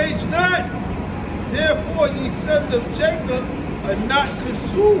 I change not. Therefore ye sons of Jacob are not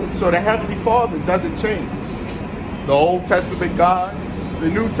consumed. So the Heavenly Father doesn't change. The Old Testament God, the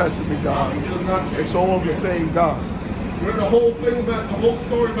New Testament God. He does not change. It's all the same God. The whole thing about the whole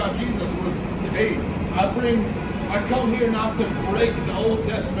story about Jesus was, hey, I come here not to break the Old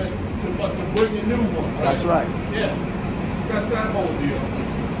Testament, but to bring a new one. Right? That's right. Yeah, that's that whole deal.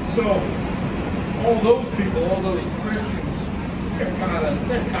 So all those people, all those Christians, they're kind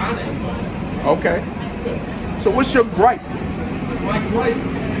of Okay. So what's your gripe? My gripe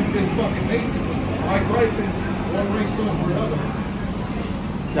is this fucking hate. My gripe is one race over another.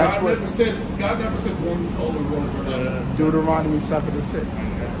 That's God what never said one color over another. Deuteronomy 7 to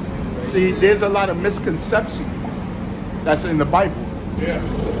 6. See, there's a lot of misconceptions that's in the Bible. Yeah.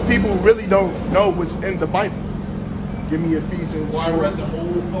 People really don't know what's in the Bible. Give me Ephesians Well, I read the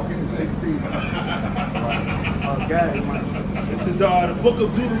whole fucking 16. Okay. This is the book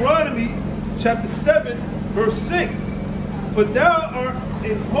of Deuteronomy, chapter 7, verse 6. For thou art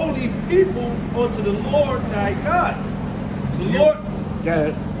an holy people unto the Lord thy God.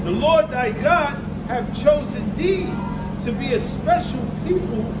 Okay. The Lord thy God have chosen thee to be a special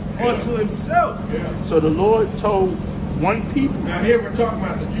people unto himself. Yeah. So the Lord told one people. Now here we're talking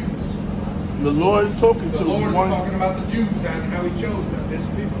about the Jews. The Lord is talking The to Lord's one. talking about the Jews and how he chose them. His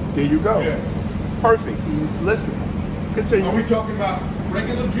people. There you go. Yeah. Perfect. He's listening. Continue. Are we talking about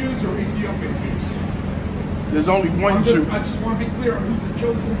regular Jews or Ethiopian Jews? There's only one Jew. I just want to be clear on who's the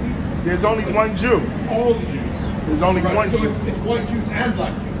chosen people. There's only one Jew. All the Jews. There's only Right, one so Jew. it's white Jews and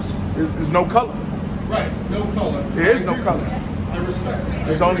black Jews. There's no color. Right, no color. There is I no agree color. with that. I respect that.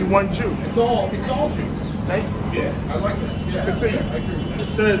 There's only one Jew. It's all Jews. Thank you. Yeah, I like that. Yeah, Continue. I agree with that.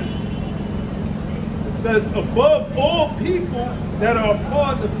 It says, above all people that are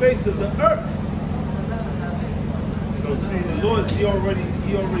upon the face of the earth. So see, the Lord, he already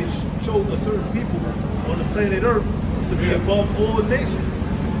chose a certain people on the planet earth to be above all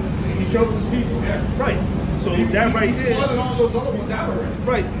nations. See, he chose his people, yeah. Right. So He that right he there. flooded all those other ones out already.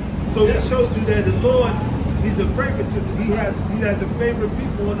 Right. So that shows you that the Lord, He's a favoritism. He has a favorite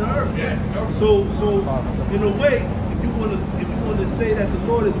people on the earth. Yeah. So in a way, if you want to say that the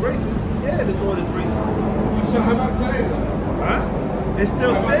Lord is racist, yeah, the Lord is racist. So how about today, though? Huh? It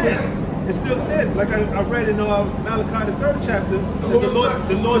still How about stands. It still stands. Like I read in Malachi the 3rd chapter, that the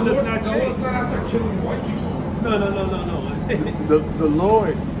Lord does not The change. Lord's not out there killing white people. No. The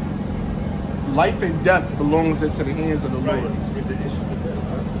Lord, life and death belongs into the hands of the Right. Lord. With the issue of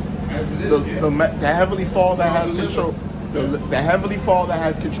death, As it is, The Heavenly Father has control. The Heavenly Father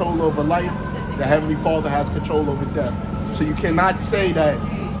has control over life. The Heavenly Father has control over death. So you cannot say that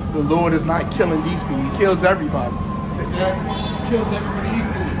the Lord is not killing these people. He kills everybody. Exactly. Kills everybody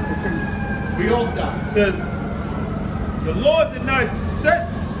equally. Continue. We all die. It says, the Lord did not set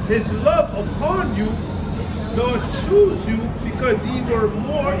his love upon you, nor choose you, because ye were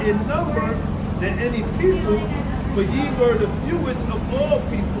more in number than any people, for ye were the fewest of all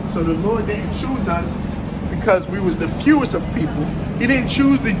people. So the Lord didn't choose us because we was the fewest of people. He didn't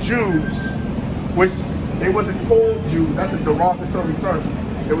choose the Jews, which they wasn't called Jews. That's a derogatory term.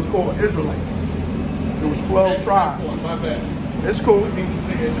 It was called Israelites. It was 12 tribes. My bad. It's cool. I need to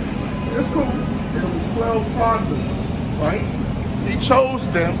say Israelites. It's cool. It was 12 tribes of them, right? He chose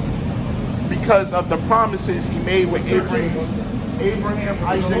them because of the promises he made with 13, wasn't it? Abraham,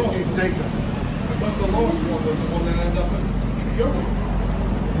 Isaac, and Jacob. But the lost one was the one that ended up in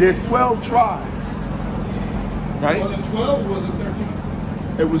Ethiopia. There's 12 tribes, right? Was it 12 or was it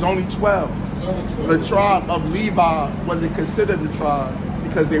 13? It was only 12. It's only 12. The tribe of Levi wasn't considered a tribe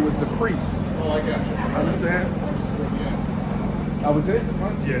because they was the priests. Oh, I got you. Understand? Yeah. That was it?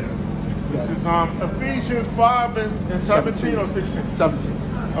 Yeah. This is Ephesians 5 and 17 or 16? 17.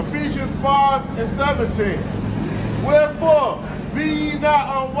 Ephesians 5 and 17. Wherefore, be ye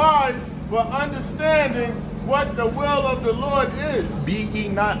not unwise, but understanding what the will of the Lord is. Be ye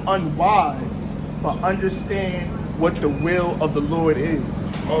not unwise, but understand what the will of the Lord is.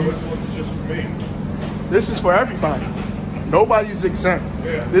 Oh, this one's just for me. This is for everybody. Nobody's exempt.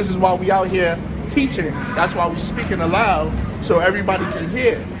 Yeah. This is why we out here teaching. That's why we speaking aloud so everybody can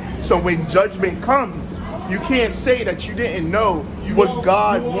hear. So when judgment comes, you can't say that you didn't know what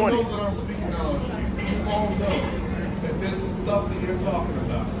God you all wanted. know that I'm speaking knowledge to you. You all know that this stuff that you're talking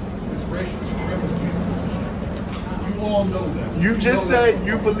about, this racial supremacy is bullshit. You all know that. You just know said that.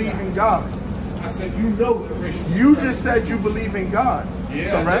 you believe in God. I said you know that racial You supremacy. just said you believe in God.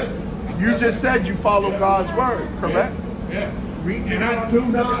 Yeah, I Correct? did. I You said just that. said you follow Yeah. God's word. Correct? Yeah. Read And I do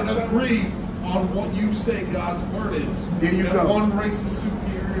not 7. agree on what you say God's word is. There you that go. one race is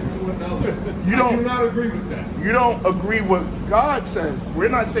superior to another. You I don't- do not agree with that. You don't agree with God says. We're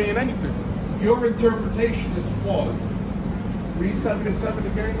not saying anything. Your interpretation is flawed. Read 7 and 7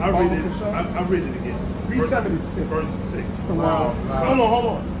 again. I read it. Follow the show. I read it again. Read 7 and 6. Verse 6. Wow. Hold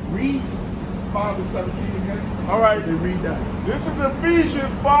on. Read 5 and 17 again. All right. Then read that. This is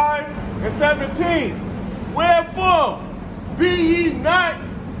Ephesians 5 and 17. Wherefore, be ye not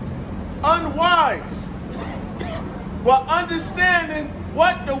unwise, but understanding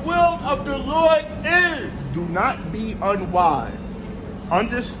what the will of the Lord is. Do not be unwise.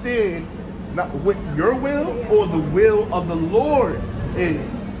 Understand not what your will or the will of the Lord is.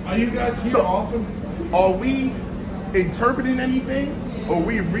 Are you guys here So- often? Are we interpreting anything? Or are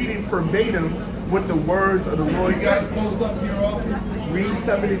we reading verbatim what the words of the You Lord guys says? post up here often? Read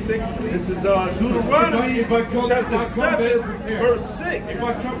 76, please. This is Deuteronomy If I come chapter there 7, prepared. verse 6. If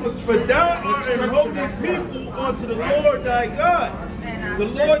I come with For thou with art an scripture holy next time. people unto the Lord thy God. The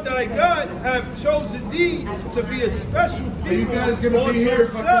Lord thy God hath chosen thee to be a special Are you people guys going to be unto here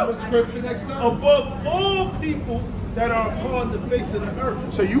if I come with himself scripture next time? above all people that are upon the face of the earth.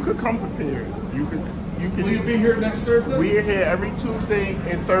 So you could come prepared. You could. Will you be here next Thursday? We're here every Tuesday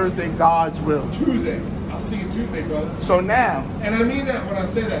and Thursday, God's will. Tuesday. I'll see you Tuesday, brother. So now, And I mean that when I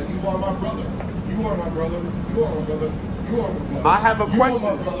say that. You are my brother. You are my brother. You are my brother. You are my brother. I have a question. You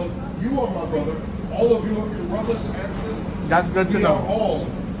are my brother. You are my brother. All of you are your brothers and sisters. That's good to We know. are all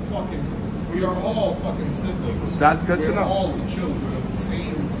fucking siblings. That's good to We're know. all the children of the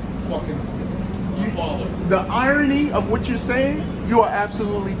same fucking father. the irony of what you're saying, you are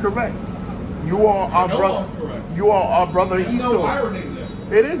absolutely correct. You are our know brother. I'm correct. You are our brother There's Esau. no irony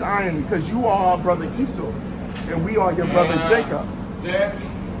there. It is irony because you are our brother Esau, and we are your brother Jacob. That's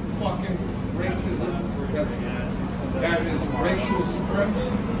fucking racism. That is racial supremacy.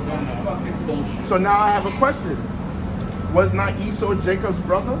 Some fucking bullshit. So now I have a question. Was not Esau Jacob's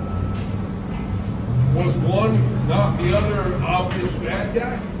brother? Was one not the other obvious bad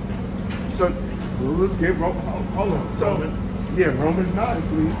guy? So let's get hold on. So Yeah, Romans 9,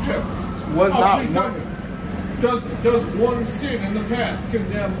 please. Yeah. Was not please tell me. one. Does one sin in the past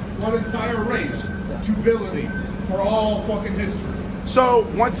condemn one entire race to villainy for all fucking history? So,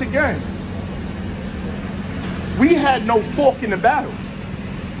 once again, we had no fork in the battle.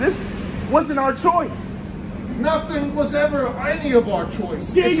 This wasn't our choice. Nothing was ever any of our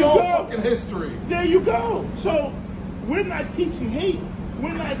choice. There It's you all go. fucking history. There you go. So, we're not teaching hate.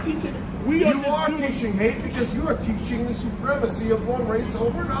 We're not teaching. We are You just are doing, teaching hate because you are teaching the supremacy of one race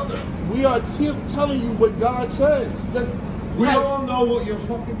over another. We are telling you what God says. That We has- all know what you're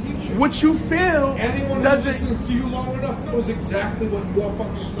fucking teaching. what you feel Anyone who doesn't. listens to you long enough knows exactly what you are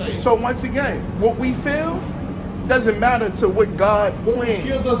fucking saying. So once again, what we feel doesn't matter to what God What you planned.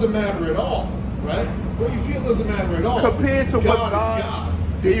 feel doesn't matter at all, right? What you feel doesn't matter at all. Compared to what God. is God.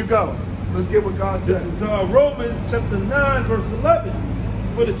 There you go. Let's get what God This says. is Romans chapter 9, verse 11.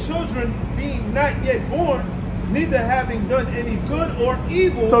 For the children being not yet born, neither having done any good or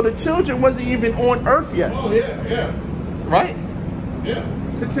evil. So the children wasn't even on earth yet, Oh yeah, right? yeah.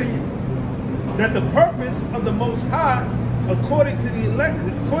 Continue. that the purpose of the Most High, according to the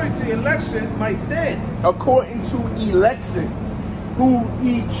election, might stand. According to election, who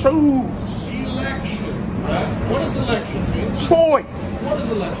He chose. Election, right? What does election mean? Choice. What is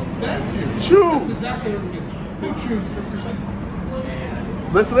election? Thank you. Choose. That's exactly what it means. Who chooses?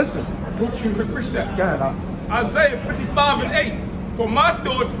 Let's listen. Who chooses? Precept. Go ahead. Isaiah 55 and 8. For my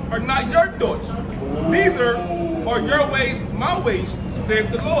thoughts are not your thoughts, neither are your ways my ways,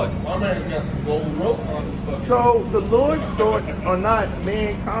 saith the Lord. My man's got some gold rope on his fucking. So the Lord's thoughts are not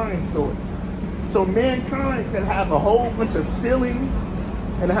mankind's thoughts. So mankind can have a whole bunch of feelings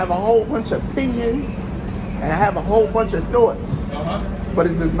and have a whole bunch of opinions and have a whole bunch of thoughts, but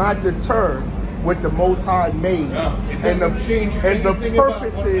it does not deter what the Most High made. No, it doesn't change and the anything about what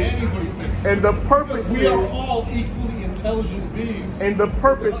purposes anybody thinks. and the Because purposes we are all equally intelligent beings. and the The same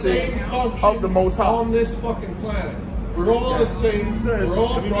purposes function of the Most High. on this fucking planet. We're all the same. It says, We're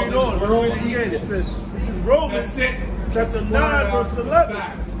all let me read brothers. on. We're all Let me read it again. It equals. says, this is Romans That's it. chapter That's 9, flat out verse 11.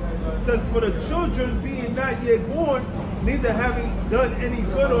 fact. It says, for the children being not yet born, neither having done any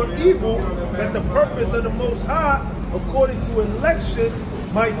good or evil, that the purpose of the Most High, according to election,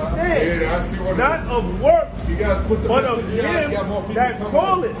 might stand. Yeah, I see what it not is. of works, You guys put the but of message out. You got more him people that coming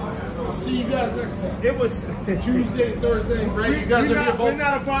call in. it. I'll see you guys next time. It was Tuesday, Thursday, and Ray. You guys are here both.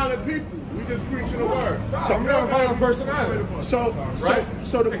 not violent people. We just preaching the word. So I'm not a violent person either. Right?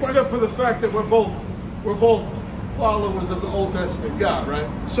 So the question, Except for the fact that we're both followers of the Old Testament God, right?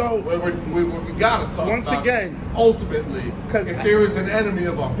 so We gotta talk Once about again, ultimately, 'cause if there is an enemy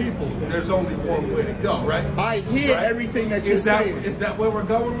of our people, there's only one way to go, right? I hear Right? everything that you're Is that saying, where we're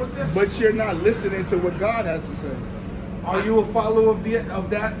going with this? but you're not listening to what God has to say. Are you a follower of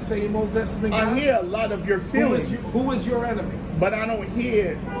that same Old Testament God? I hear a lot of your feelings, Who is your enemy? but I don't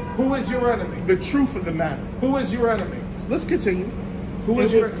hear Who is your enemy? the truth of the matter. Who is your enemy? Let's continue. Who It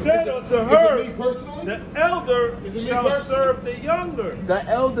is your was enemy? said unto Is her, it me personally? the elder Is it me shall personally? serve the younger. The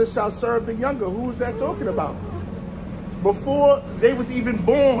elder shall serve the younger. Who is that talking about? Before they was even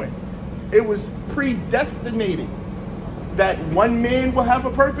born, it was predestinated that one man will have a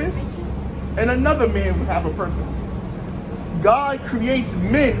purpose and another man will have a purpose. God creates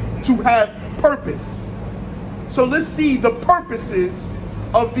men to have purpose. So let's see the purposes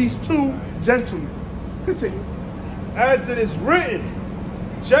of these two gentlemen. Continue. As it is written,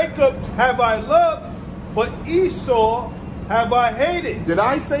 Jacob have I loved, but Esau have I hated. Did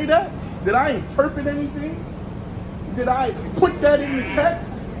I say that? Did I interpret anything? Did I put that in the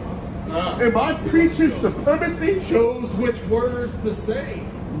text? Am I preaching supremacy? Chose which words to say.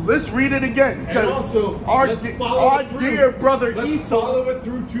 Let's read it again. And Because also, our, let's de- follow our it through. dear brother Let's Esau, follow it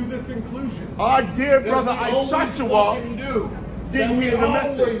through to the conclusion. our dear That brother we always Ishashua, fucking do. didn't That we hear the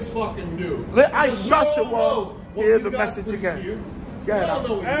message. always fucking do. let Because we all Ishashua know what hear you the guys message preach again. here. Go We ahead, all Al.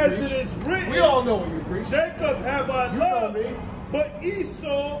 know what you As preach. it is written, We all know what you preach. Jacob have I You know loved, me. but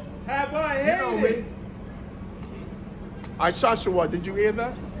Esau have I You know hated. me. Ishashua, did you hear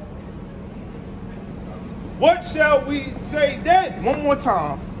that? What shall we say then? One more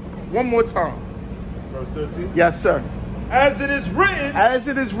time. One more time. Verse 13. Yes, sir. As it is written, As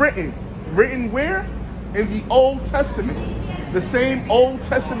it is written. Written where? In the Old Testament. The same Old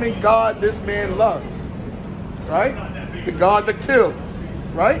Testament God this man loves. Right? The God that kills.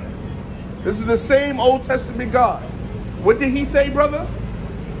 Right? This is the same Old Testament God. What did he say, brother?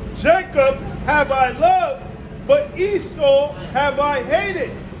 Jacob have I loved, but Esau have I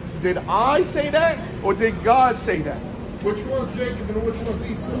hated. Did I say that? Or did God say that? Which one's Jacob and which one's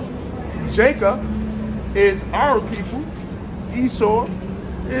Esau? Jacob is our people. Esau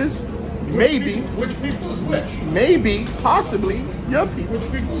is Maybe, Which people is which? maybe, possibly, your people.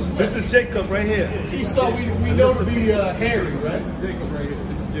 Which people is which? This is Jacob right here. Esau, we know to be hairy, right? Jacob right here.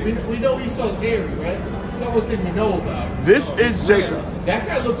 This is Jacob. We know Esau's hairy, right? It's the only thing we know about. This is Jacob. That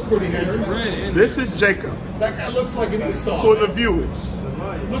guy looks pretty hairy. This is Jacob. That guy looks like an Esau. For the viewers.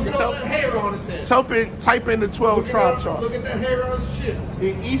 Look at all that hair on his head. Type in the 12 tribe chart. Look at that hair on his shit.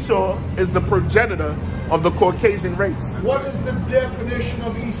 And Esau is the progenitor of the Caucasian race. What is the definition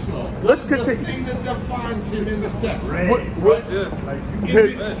of Esau? Let's What's continue. the thing that defines him in the text? What,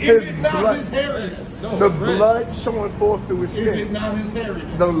 Is it not his hairiness? the blood showing forth through his Is it skin. not his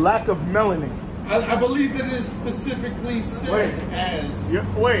hairiness? The lack of melanin. I believe that it is specifically said Wait. as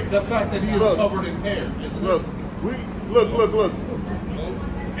Wait, the fact that he is Look. covered in hair, isn't look, look.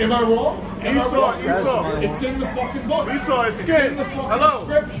 it? Am I wrong? Am I wrong? Esau. It's in the fucking book. Esau, his It's skin. in the fucking Hello.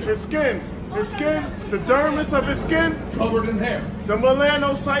 scripture. His skin, the dermis of his skin, Covered in hair. the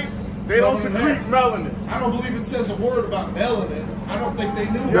melanocytes, they don't Covered in secrete hair. melanin. I don't believe it says a word about melanin. I don't think they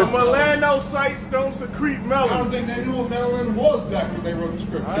knew The what melanin. melanocytes don't secrete I don't melanin. think they knew what melanin was back when they wrote the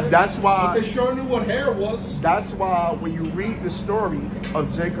scripture. That's But why. they sure knew what hair was. That's why when you read the story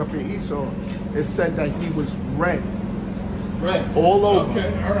of Jacob and Esau, it said that he was red Red. all over,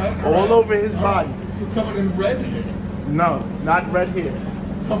 Okay, all right. all over his body. So covered in red hair. No, not red hair.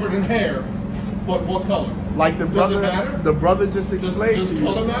 Covered in hair. But what color? Like the Does it brother, matter? the brother just explained Does to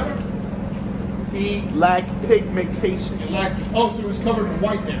color you. matter? He lacked pigmentation. Like, oh, so it was covered in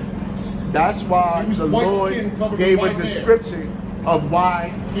white hair. That's why He was the white Lord skin covered in gave a white hair. description of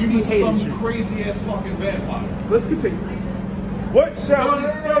why He was hated some you. crazy ass fucking vampire. Let's continue. What shall No, we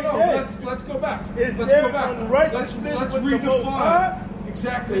no, say no, no, then? Let's go back. Is Let's there go back. unrighteousness Let's with the Most High? redefine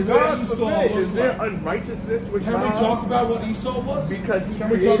exactly Is what there, Esau forbid, was is there like. unrighteousness with Can God? we talk about what Esau was? Because he Can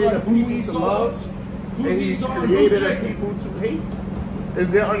we talk created about a who people to Esau love, was? and Who's he Esau and who's created a Jacob? people to hate.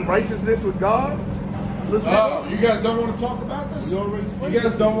 Is there unrighteousness with God? Let's Oh, you guys don't want to talk about this? We already explained You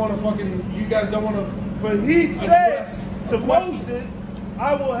guys don't want to fucking. You guys don't want to. But he said Address to the question. Moses,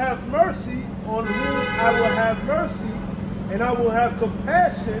 I will have mercy on whom I will have mercy, and I will have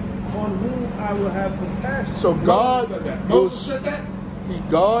compassion on whom I will have compassion. So God, Moses said that. will, Moses said that.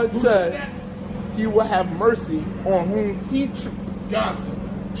 God Who said said that? he will have mercy on whom he God said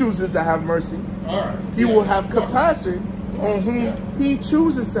that. chooses to have mercy. All right. He Yeah, will have of course. compassion on whom Yeah. he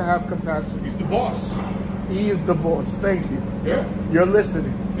chooses to have compassion. He's the boss. He is the boss. Thank you. Yeah. You're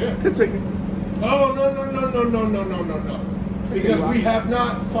listening. Yeah. Continue. Oh no. Because we have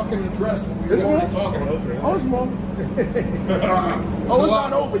not fucking addressed what we It's were more. talking about. Oh, it's more. There's Oh, a it's lot.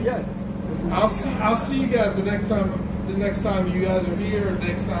 not over yet. I'll see you guys the next time. The next time you guys are here, or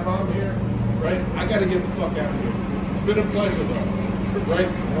next time I'm here, right? I gotta get the fuck out of here. It's been a pleasure, though. Right?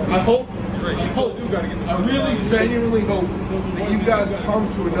 I really genuinely hope that you guys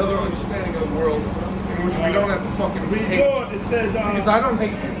come to another understanding of the world in which we don't have to fucking Read hate. on, it says, Because I don't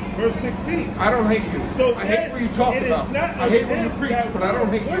hate you. verse 16. I don't hate you. So I hate what you talk it is about. not I hate what you of preach, him but I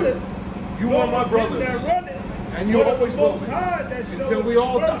don't hate that you. willeth, You nor are my of him brothers. that runneth, And you but of always the will Most be. High that Until showeth we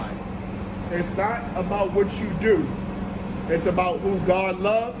all mercy. die. It's not about what you do. It's about who God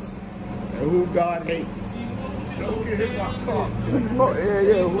loves and who God hates. Don't get hit by cars. Oh,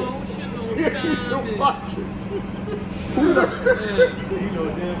 yeah. Watch it. Who the- He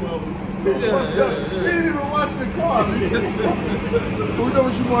didn't even watch the car. Who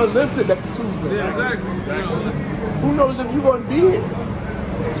knows you want to live to next Tuesday? Yeah, exactly. Who knows if you're going to be here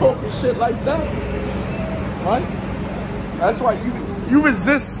talking shit like that? Right? That's why you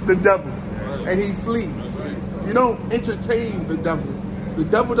resist the devil and he flees. You don't entertain the devil. The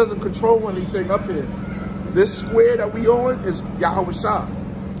devil doesn't control anything up here. This square that we on is Yahweh Shah.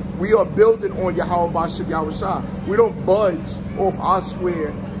 We are building on Yahweh Bashim Yahweh Shah. We don't budge off our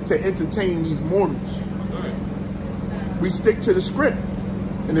square to entertain these mortals. We stick to the script.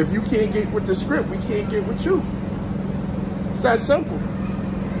 And if you can't get with the script, we can't get with you. It's that simple.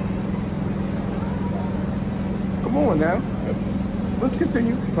 Come on now. Let's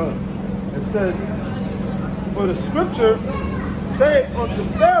continue. It said, for the scripture saith unto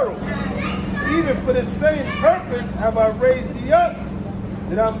Pharaoh, even for the same purpose have I raised thee up,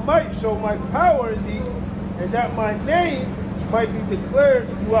 that I might show my power in thee, and that my name might be declared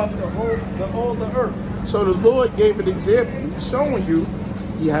throughout all the earth. So the Lord gave an example. He's showing you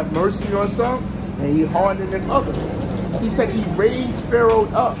he had mercy on some and he hardened in others. He said he raised Pharaoh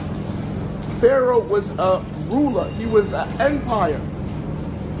up. Pharaoh was a ruler. He was an empire.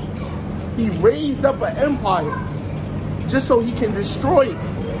 He raised up an empire just so he can destroy it.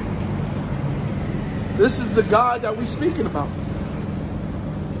 This is the God that we're speaking about.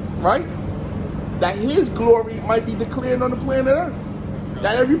 Right? That his glory might be declared on the planet Earth.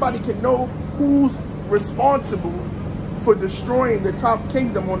 that everybody can know who's responsible for destroying the top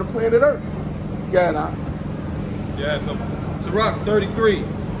kingdom on the planet Earth. Get out. Yeah, so Sirach 33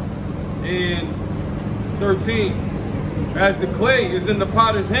 and 13. As the clay is in the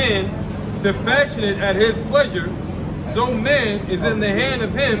potter's hand to fashion it at his pleasure, so man is in the hand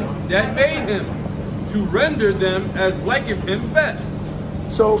of him that made him, to render them as liketh him best.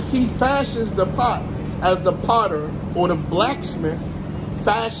 So he fashions the pot as the potter or the blacksmith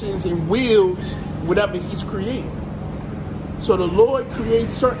fashions and wields whatever he's creating. So the Lord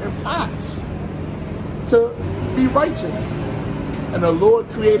creates certain pots to be righteous. And the Lord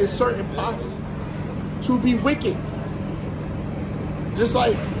created certain pots to be wicked. Just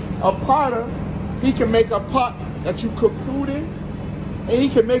like a potter, he can make a pot that you cook food in, and he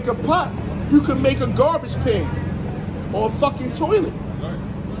can make a pot you can make a garbage pan or a fucking toilet.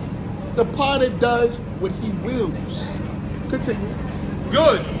 The potter does what he wills. Continue.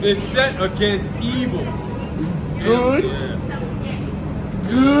 Good is set against evil. Good. Yeah.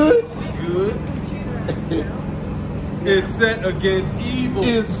 Good. Good is set against evil.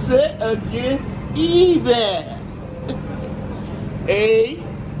 Is set against evil. A,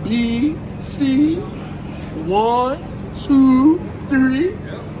 B, C, 1, 2, 3.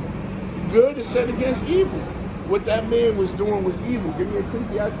 Good is set against evil. What that man was doing was evil. Give me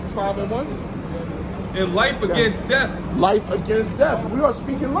Ecclesiastes 5 and 1. And life against death. Life against death. We are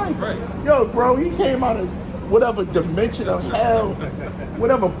speaking life. Right. Yo, bro, he came out of whatever dimension of hell,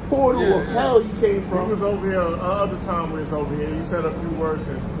 whatever portal of hell he came He from. was over here, other time when he was over here, he said a few words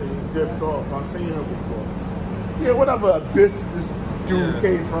and dipped off. I've seen him before. Yeah, whatever abyss this dude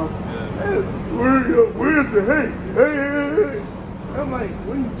came from. Hey, where's the hate? Hey. I'm like,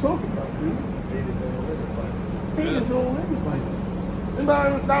 what are you talking about, dude? Hate is on everybody.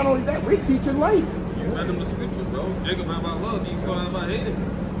 And not only that, we're teaching life. You read him the scripture, bro. Jacob had about love, Esau had about hated.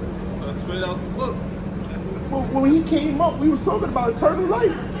 So it's straight out the book. Well, when he came up, we was talking about eternal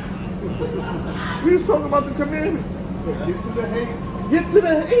life. We was talking about the commandments. So get to the hate. Get to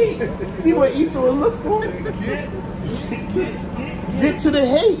the hate. See what Esau looks for? Get to the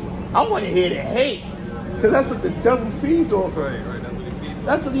hate. I want to hear the hate. Because that's what the devil feeds off of. Right,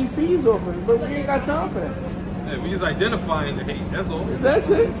 That's that's what he feeds. what he feeds off of. But we ain't got time for that. Yeah, we just identifying the hate, that's all. That's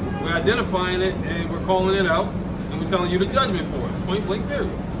it. We're identifying it and we're calling it out and we're telling you the judgment for it. Point blank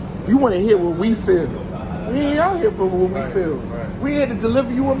period. You want to hear what we feel. We ain't out here for what we feel. We here to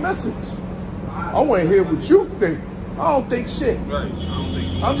deliver you a message. I want to hear what you think. I don't think shit. Right. I don't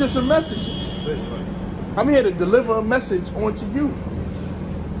think I'm just a messenger. I'm here to deliver a message onto you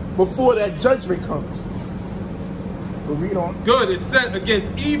before that judgment comes. But read on. good is set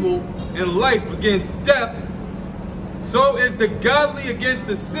against evil and life against death. So is the godly against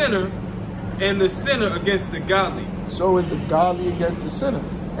the sinner and the sinner against the godly. So is the godly against the sinner.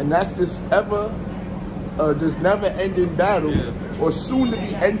 And that's this never ending battle or soon to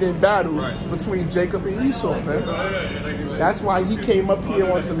be ending battle between Jacob and Esau, man. That's why he came up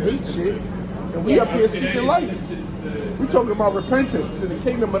here on some hate shit and we up here speaking life. We talking about repentance in the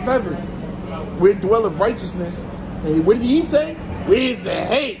kingdom of heaven. Where dwelleth righteousness. And what did he say? Where's the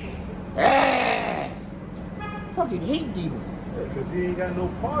hate? Ah! Fucking hate demon. Because he ain't got no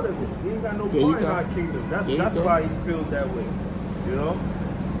part of it. He ain't got no part in our kingdom. That's why he feels that way. You know?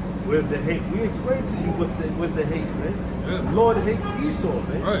 Where's the hate? We explained to you what's the hate, man. Yeah. Lord hates Esau,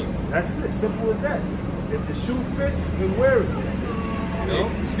 man. Right. That's it. Simple as that. If the shoe fit, then wear it. You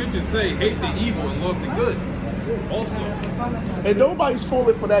know? The scriptures say, hate the evil and love the good. That's it. Also. And nobody's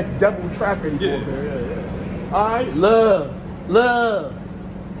falling for that devil trap anymore, man. All right? Love.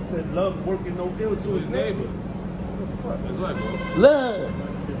 He said love working no ill to his neighbor. That's right, bro. Love.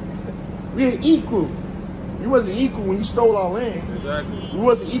 We're equal. You wasn't equal when you stole our land. Exactly. We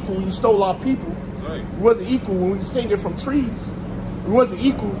wasn't equal when you stole our people. That's right. We wasn't equal when we was hanging from trees. We wasn't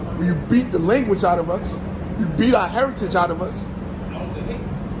equal when you beat the language out of us. You beat our heritage out of us.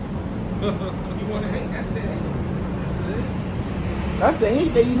 You want to hate? That's the hate. That's the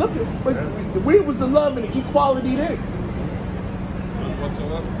hate that you look at. But where was the love and the equality then?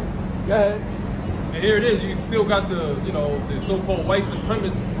 Whatsoever. Go ahead. And here it is. You still got the, the so-called white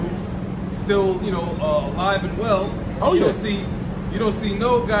supremacist groups still, alive and well. Oh, you yeah. don't see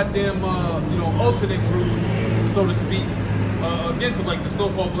no goddamn, alternate groups, so to speak, against them, like the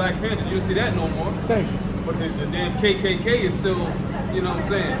so-called Black Panthers. You don't see that no more. Thank you. But the damn KKK is still, you know what I'm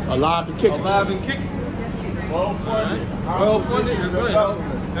saying? Alive and kicking. Alive and kicking. Well funded. Well funded. That's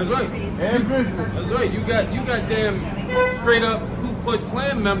right. That's right. And business. That's right. You got damn straight up Ku Klux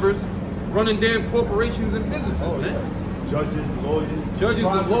Klan members running damn corporations and businesses, man. Judges, lawyers. Judges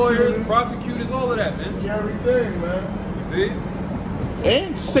and lawyers, prosecutors, all of that, man. Scary thing, man. You see?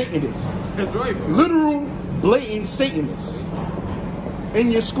 and Satanists. That's right, bro. Literal, blatant Satanists.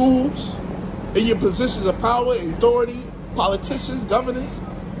 In your schools, in your positions of power, authority, politicians, governors,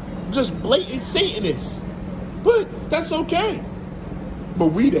 just blatant Satanists. But that's okay. But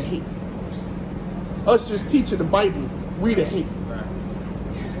we the hate. Us just teaching the Bible, we the hate.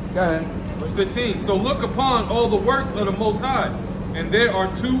 Go ahead. Verse 15. So look upon all the works of the Most High, and there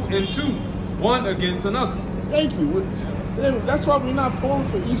are 2 and 2, one against another. Thank you. That's why we're not falling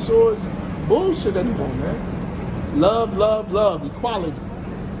for Esau's bullshit anymore, man. Love, love, love, equality.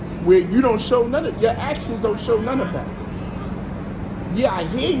 Where you don't show none of, your actions don't show none of that. Yeah, I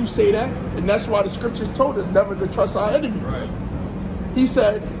hear you say that, and that's why the scriptures told us never to trust our enemies. Right. He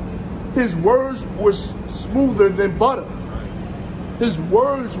said his words were smoother than butter. His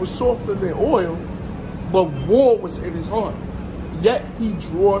words were softer than oil, but war was in his heart. Yet he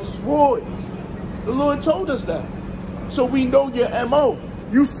drew swords. The Lord told us that. So we know your MO.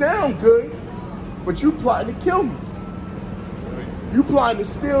 You sound good, but you plotting to kill me. You plotting to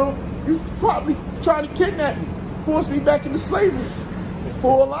steal. You probably trying to kidnap me, force me back into slavery.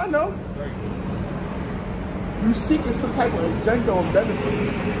 For all I know. You seeking some type of agenda or benefit,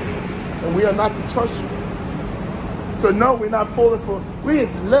 and we are not to trust you. So no, we're not falling for, we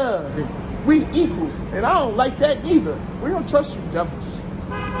is love, and we equal, and I don't like that neither. We don't trust you devils.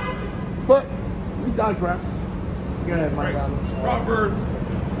 But we digress. Go ahead, my brother. Proverbs.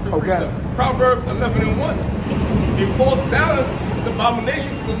 Okay. Proverbs 11 and 1. A false balance is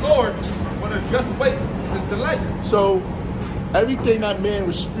abomination to the Lord, but a just weight is his delight. So everything that man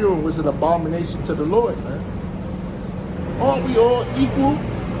was spewing was an abomination to the Lord, man. Aren't we all equal?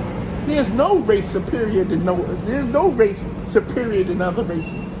 There's no race superior than there's no race superior than other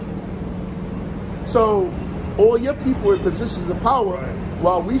races. So all your people in positions of power,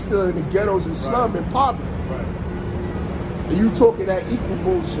 while we still in the ghettos and slum and poverty. And you talking that equal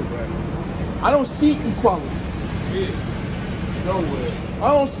bullshit. I don't see equality. Nowhere.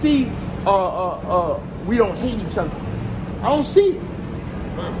 I don't see we don't hate each other. I don't see it.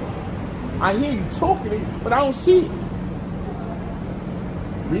 I hear you talking it, but I don't see it.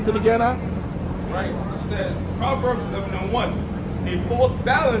 Read it again, huh? Right. It says, Proverbs 11 and 1. A false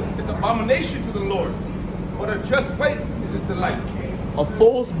balance is abomination to the Lord, but a just weight is his delight. A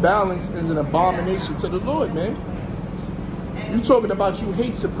false balance is an abomination to the Lord, man. You talking about you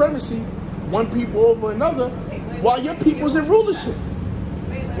hate supremacy, one people over another, while your people's in rulership,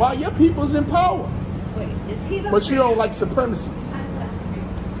 while your people's in power. But you don't like supremacy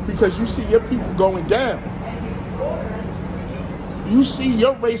because you see your people going down. You see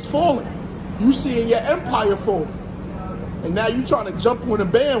your race falling. You see your empire falling. And now you trying to jump on a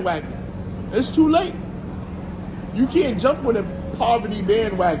bandwagon. It's too late. You can't jump on a poverty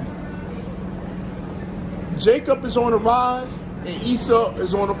bandwagon. Jacob is on the rise and Esau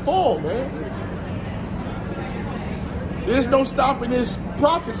is on the fall, man. There's no stopping this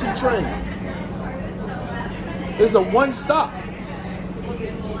prophecy train. There's a one stop.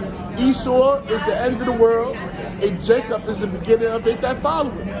 Esau is the end of the world, and Jacob is the beginning of it that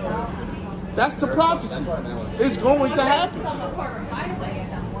follows it. That's the prophecy. It's going to happen.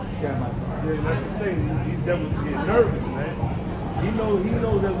 Yeah, that's the thing. These devils get nervous, man. He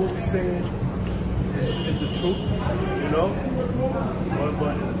knows that what we're saying is the truth, you know.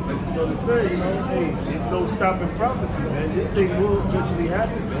 But you know, they say, you know, hey, there's no stopping prophecy, man. This thing will eventually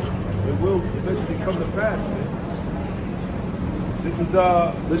happen, man. It will eventually come to pass, man. This is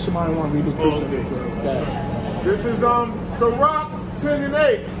Listen, I want to read this verse. okay. This is Sirach 10 and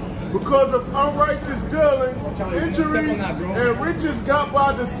 8. Because of unrighteous dealings, injuries, and riches got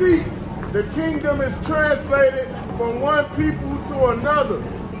by deceit, the kingdom is translated from one people to another.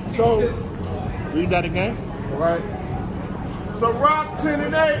 So, read that again. All right. Sirach 10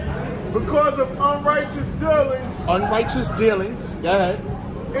 and 8. Because of unrighteous dealings. Unrighteous dealings. Go ahead.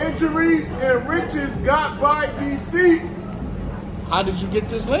 Injuries and riches got by deceit. How did you get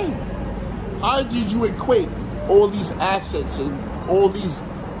this land? How did you equate all these assets and all these...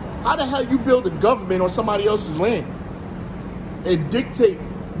 How the hell you build a government on somebody else's land and dictate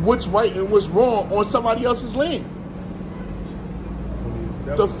what's right and what's wrong on somebody else's land?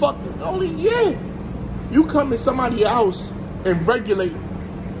 The fuck? You come in somebody's house and regulate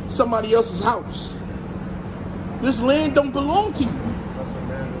somebody else's house. This land don't belong to you.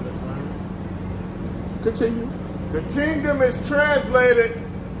 Continue. The kingdom is translated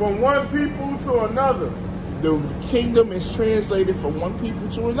from one people to another. The kingdom is translated from one people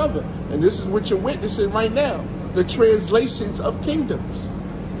to another. And this is what you're witnessing right now. The translations of kingdoms.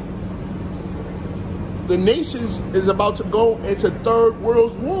 The nations is about to go into Third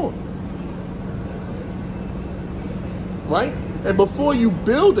World War. Right? And before you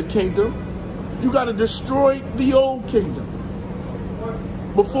build a kingdom, you got to destroy the old kingdom.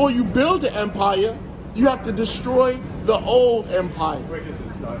 Before you build an empire, you have to destroy the old empire.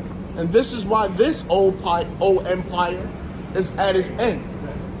 And this is why this old empire is at its end.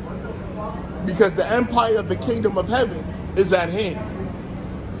 Because the empire of the kingdom of heaven is at hand.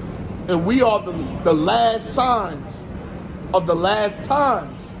 And we are the last signs of the last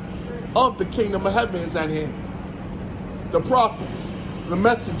times of the kingdom of heaven is at hand. The prophets, the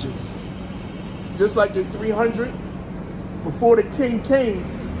messengers. Just like in 300, before the king came,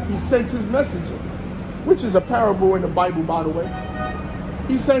 he sent his messenger, which is a parable in the Bible, by the way.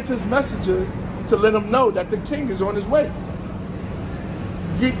 He sent his messengers to let him know that the king is on his way.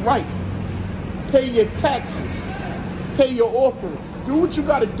 Get right. Pay your taxes. Pay your offerings. Do what you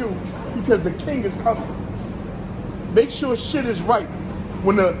got to do because the king is coming. Make sure shit is right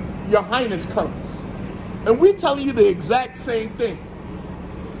when your highness comes. And we're telling you the exact same thing.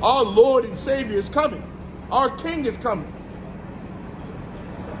 Our Lord and Savior is coming. Our king is coming.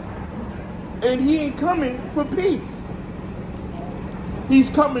 And he ain't coming for peace. He's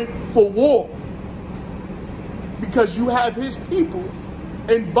coming for war. Because you have his people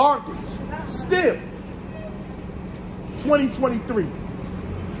in bondage. Still. 2023.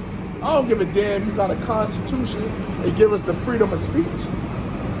 I don't give a damn you got a constitution and give us the freedom of speech.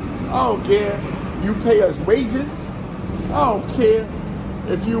 I don't care. You pay us wages. I don't care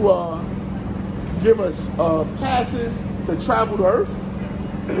if you give us passes to travel the earth.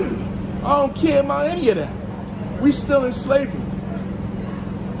 I don't care about any of that. We still in slavery.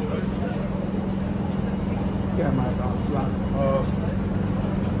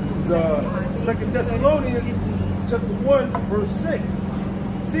 This is 2 Thessalonians chapter 1, verse 6.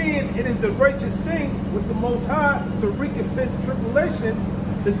 Seeing it is a righteous thing with the Most High to recompense tribulation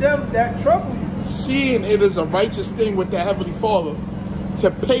to them that trouble you. Seeing it is a righteous thing with the Heavenly Father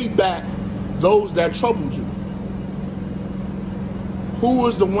to pay back those that troubled you. Who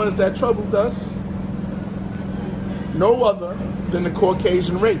was the ones that troubled us? No other than the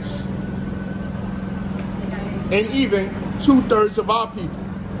Caucasian race. And even 2/3 of our people.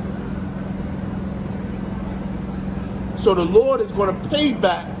 So the Lord is going to pay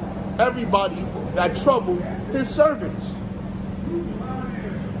back everybody that troubled his servants.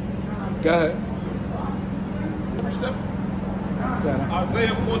 Go ahead.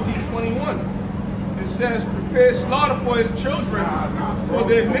 Isaiah 14:21. It says, prepare slaughter for his children for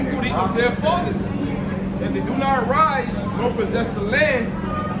the iniquity of their fathers. That they do not rise, nor possess the lands,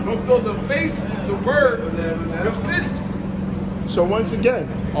 nor fill the face of the word of cities. So once again,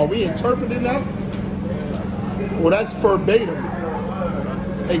 are we interpreting that? Well, that's verbatim.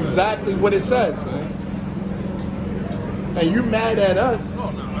 Exactly what it says, man. And you mad at us.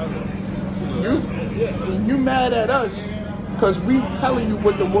 You mad at us because we telling you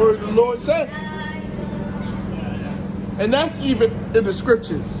what the word of the Lord says. And that's even in the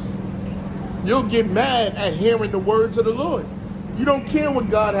scriptures. You'll get mad at hearing the words of the Lord. You don't care what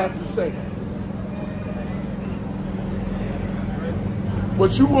God has to say.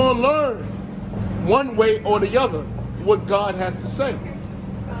 But you will learn one way or the other what God has to say.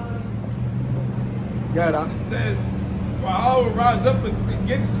 It says, for I will rise up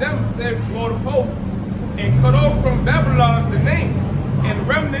against them, said the Lord of hosts, and cut off from Babylon the name, and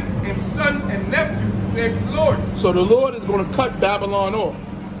remnant, and son, and nephew, said the Lord. So the Lord is going to cut Babylon off.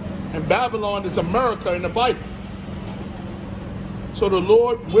 And Babylon is America in the Bible. So the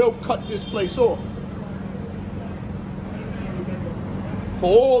Lord will cut this place off. For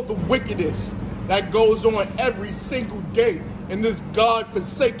all the wickedness that goes on every single day in this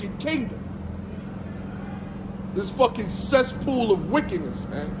God-forsaken kingdom. This fucking cesspool of wickedness,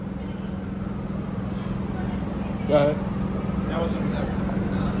 man. Go ahead. That was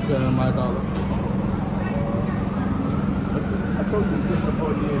Yeah, my dollar. I told you this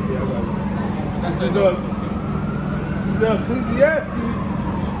about the end. This is Ecclesiastes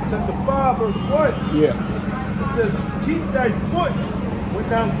chapter 5, verse 1. Yeah. It says, keep thy foot when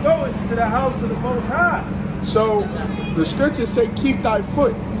thou goest to the house of the Most High. So the scriptures say keep thy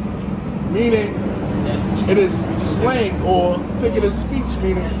foot, meaning it is slang or figurative speech,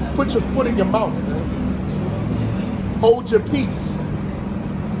 meaning put your foot in your mouth, man. Hold your peace.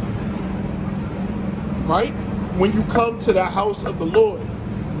 Right? When you come to the house of the Lord.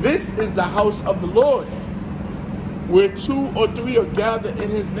 This is the house of the Lord. Where 2 or 3 are gathered in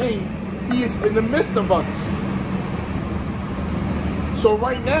his name, he is in the midst of us. So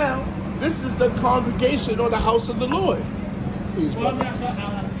right now, this is the congregation or the house of the Lord. Peace, brother.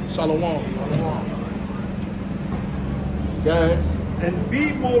 Shalom. Go ahead. And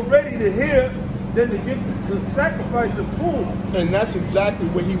be more ready to hear than to give the sacrifice of fools. And that's exactly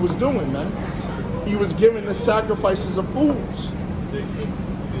what he was doing, man. He was giving the sacrifices of fools.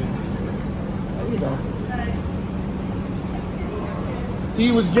 You know.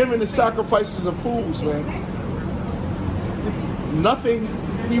 He was giving the sacrifices of fools, man. Nothing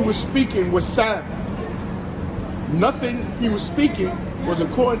he was speaking was sound. Nothing he was speaking was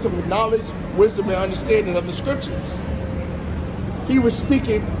according to the knowledge, wisdom, and understanding of the scriptures. He was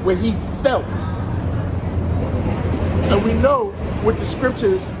speaking what he felt. And we know what the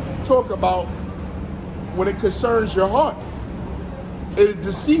scriptures talk about when it concerns your heart. It is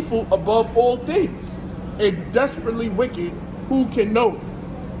deceitful above all things and desperately wicked. Who can know it?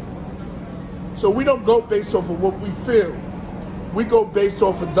 So we don't go based off of what we feel. We go based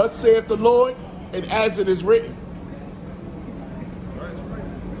off of thus saith the Lord and as it is written.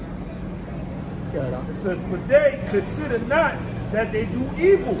 It says, for they consider not that they do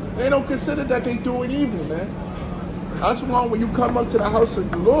evil. They don't consider that they doing evil, man. That's why when you come up to the house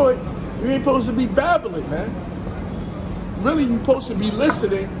of the Lord, you ain't supposed to be babbling, man. Really, you're supposed to be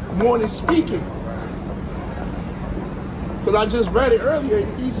listening more than speaking. Because I just read it earlier,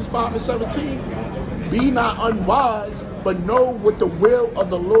 Ephesians 5:17. Be not unwise, but know what the will of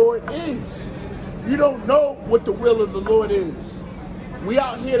the Lord is. You don't know what the will of the Lord is. We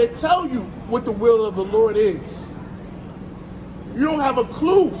out here to tell you what the will of the Lord is. You don't have a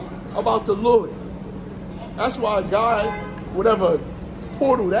clue about the Lord. That's why a guy, whatever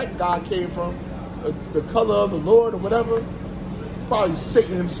portal that guy came from, the color of the Lord or whatever, probably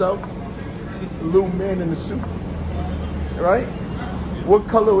Satan himself, the little man in the suit, right? What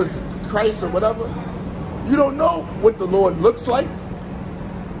color was Christ or whatever? You don't know what the Lord looks like.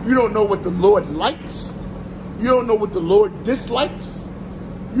 You don't know what the Lord likes. You don't know what the Lord dislikes.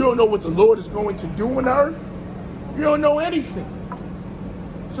 You don't know what the Lord is going to do on earth. You don't know anything.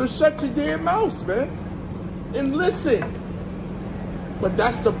 So shut your damn mouth, man, and listen. But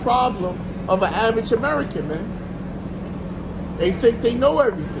that's the problem of an average American, man. They think they know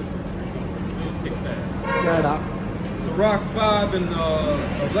everything. Get out. Sirach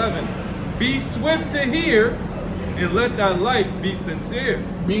 5:11. Be swift to hear, and let thy life be sincere.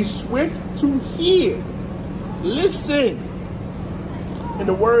 Be swift to hear. Listen. In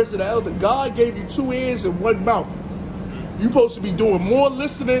the words of the elder, God gave you 2 ears and 1 mouth. You're supposed to be doing more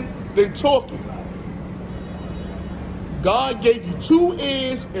listening than talking. God gave you 2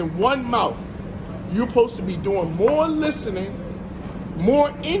 ears and 1 mouth. You're supposed to be doing more listening,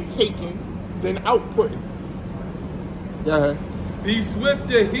 more intaking than outputting. Go ahead. Be swift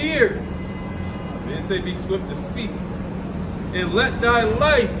to hear. They didn't say be swift to speak. And let thy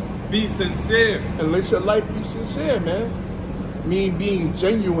life be sincere. And let your life be sincere, man. Mean being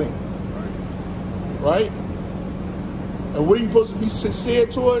genuine. Right? And what are you supposed to be sincere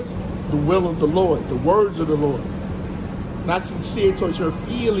towards? The will of the Lord, the words of the Lord. Not sincere towards your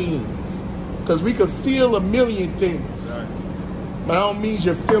feelings. Because we could feel a million things. But that don't mean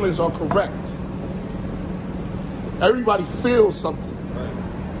your feelings are correct. Everybody feels something.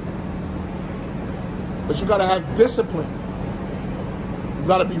 But you gotta have discipline. You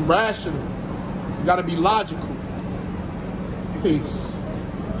gotta be rational. You gotta be logical. Peace.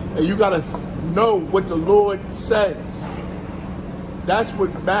 And you gotta know what the Lord says. That's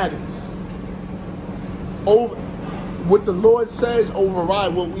what matters. What the Lord says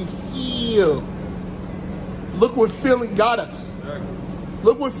override what we feel. Look what feeling got us.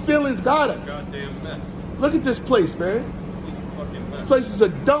 Look what feelings got us. Goddamn mess. Look at this place, man. This place is a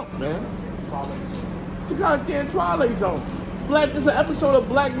dump, man. It's a goddamn Twilight Zone. It's an episode of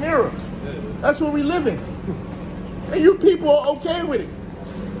Black Mirror. That's where we live in. And you people are okay with it.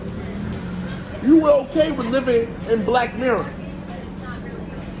 You were okay with living in Black Mirror.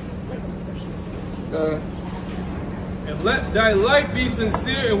 And let thy life be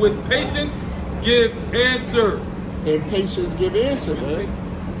sincere, and with patience give answer. And patience give answer, man.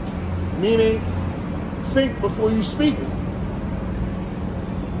 Meaning, think before you speak.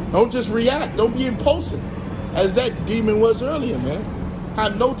 Don't just react. Don't be impulsive. As that demon was earlier, man.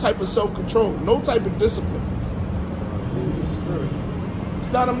 Had no type of self-control. No type of discipline.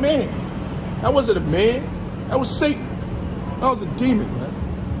 It's not a man. That wasn't a man. That was Satan. That was a demon, man.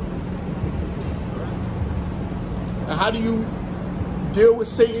 And how do you deal with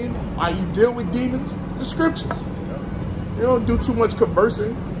Satan? How you deal with demons? The scriptures. You don't do too much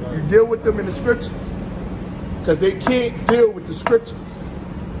conversing. You deal with them in the scriptures. Because they can't deal with the scriptures.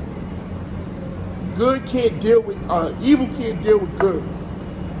 Good can't deal with, evil can't deal with good.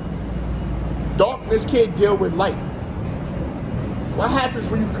 Darkness can't deal with light. What happens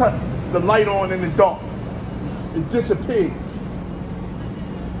when you cut the light on in the dark? It disappears.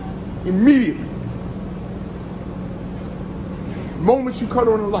 Immediately. moment you cut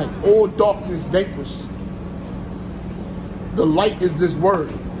on the light, all darkness vanquished. The light is this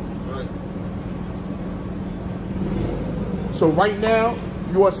word. Right. So right now,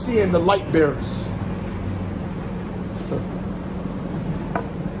 you are seeing the light bearers.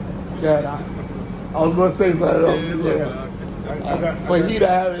 Yeah, I was going to say something else. For he to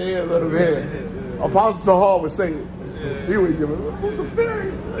have an ear, let him hear. Apostle Sahar would say it. He wouldn't give a fuck.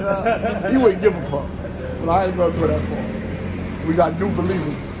 He wouldn't give a fuck. But I ain't going to go that far. We got new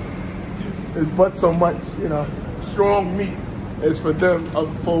believers. It's but so much, strong meat is for them of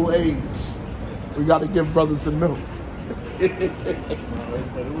full age. We got to give brothers the milk.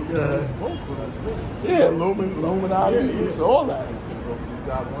 Yeah, Illuminati, all that. You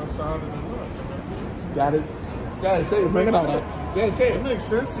got one side and another. Got it. Gotta say it, bring it out. Yeah, say It it. makes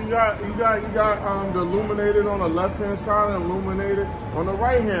sense. You got the illuminated on the left hand side and illuminated on the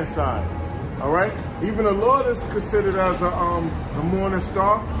right hand side. All right. Even the Lord is considered as a morning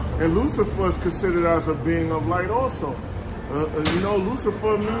star, and Lucifer is considered as a being of light also.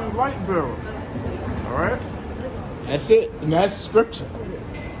 Lucifer means light bearer. All right. That's it. And that's scripture.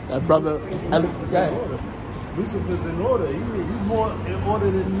 That brother. Lucifer's in order. He's more in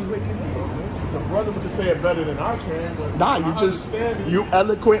order than you wicked is, man. The brothers can say it better than I can. But Nah, I you understand it. you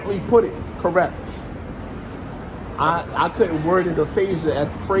eloquently put it correct. I couldn't word it or phrase it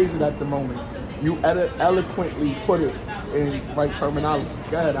at the moment. You eloquently put it in right terminology.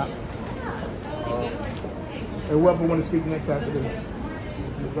 Go ahead, and whoever want to speak next after this.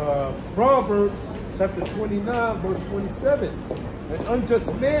 This is Proverbs chapter 29, verse 27. An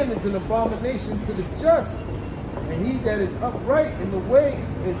unjust man is an abomination to the just, and he that is upright in the way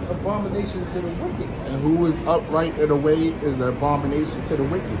is abomination to the wicked. And who is upright in the way is an abomination to the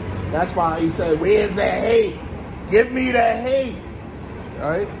wicked. That's why he said, where's the hate? Give me the hate. All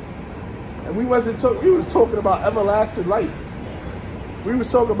right? And we was talking about everlasting life. We was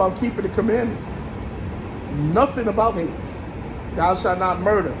talking about keeping the commandments. Nothing about hate. Thou shalt not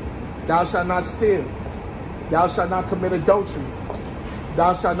murder. Thou shalt not steal. Thou shalt not commit adultery.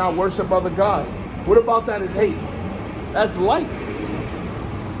 Thou shalt not worship other gods. What about that is hate? That's life.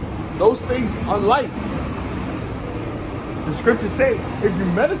 Those things are life. The scriptures say, if you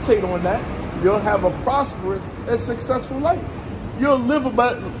meditate on that, you'll have a prosperous and successful life. You'll live a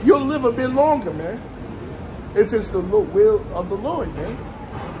bit longer, man. If it's the will of the Lord, man.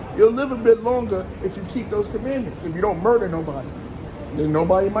 You'll live a bit longer if you keep those commandments. If you don't murder nobody, then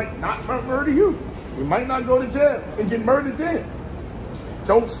nobody might not murder you. You might not go to jail and get murdered then.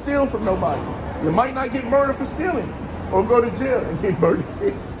 Don't steal from nobody. You might not get murdered for stealing or go to jail and get murdered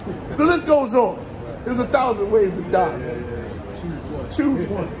then. The list goes on. There's 1,000 ways to die. Choose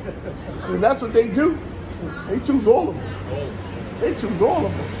one. And that's what they do. They choose all of them. They choose all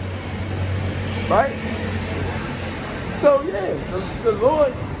of them. Right? So yeah, the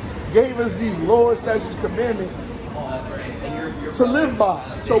Lord gave us these laws, statutes, commandments to live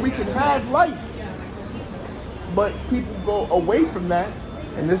by so we can have life. But people go away from that,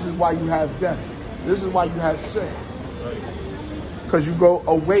 and this is why you have death. This is why you have sin. Because you go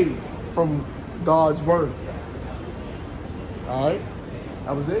away from God's word. All right?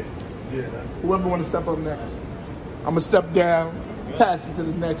 That was it? Yeah, that's it. Whoever want to step up next. I'm going to step down, pass it to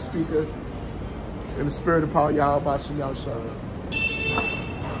the next speaker. In the spirit of power, Yahweh Bashem Yahushua.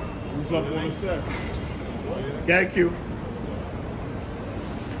 Who's up on the set? Thank you.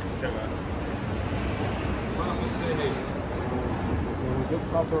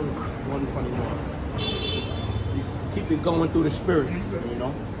 Proverbs 121. Keep it going through the spirit, you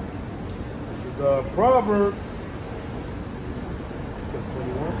know. This is Proverbs. Is that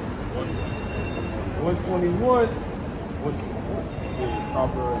 21? 121. Yeah,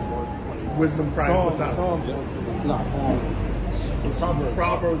 Proverbs 121. Wisdom, pride, Psalms 121. No,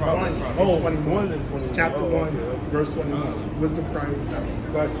 Proverbs 1. Oh, 21. 1 and 21. Chapter 1, okay. verse 21. Wisdom, pride,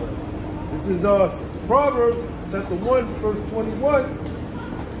 Gotcha. This is Proverbs chapter 1, verse 21.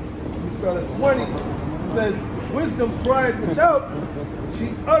 We start at 20. It says, wisdom crieth without.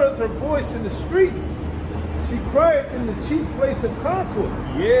 She uttereth her voice in the streets. She crieth in the chief place of concourse.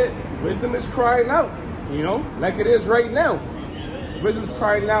 yeah, wisdom is crying out, you know, like it is right now. Wisdom's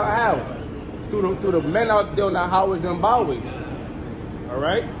crying out how? Through the men out there on the highways and byways. All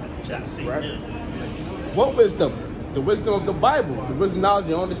right? Right? What wisdom? The wisdom of the Bible, the wisdom, knowledge,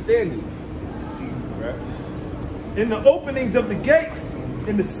 and understanding. Right? In the openings of the gates,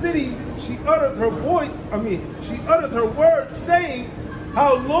 in the city, she uttered her voice, she uttered her words, saying,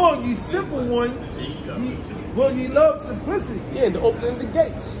 how long, ye simple ones, will ye love simplicity? Yeah, the opening of the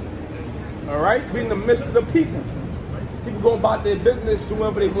gates. All right? Be in the midst of the people. People going about their business, do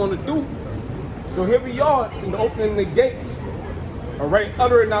whatever they want to do. So here we are in the opening of the gates. All right,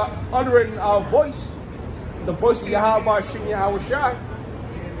 uttering our voice, the voice of Yahweh Shem Yahweh Shai,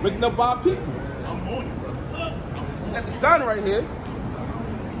 waking up our people. Got the sign right here.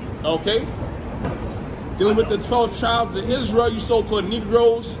 Okay. Dealing with the 12 tribes of Israel, you so-called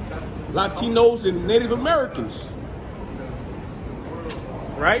Negroes, Latinos, and Native Americans.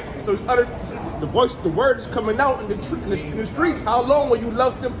 Right? So the voice, the word is coming out in the streets. How long will you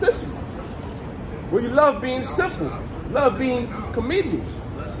love simplicity? Will you love being simple? Love being comedians?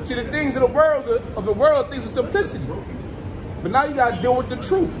 See, the things of the world, things of simplicity. But now you gotta deal with the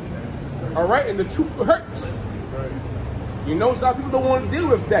truth. All right? And the truth hurts. You know, some people don't want to deal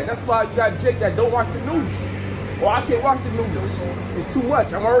with that. That's why you got Jake that don't watch the news. Or I can't watch the news. It's too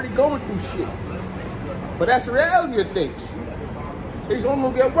much. I'm already going through shit. But that's the reality of things. It's only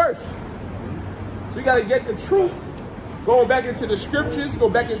gonna get worse. So you gotta get the truth. Going back into the scriptures, go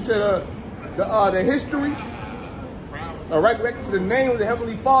back into the history. All right, go back into the name of the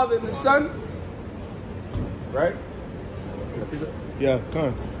Heavenly Father and the Son. Right? Yeah,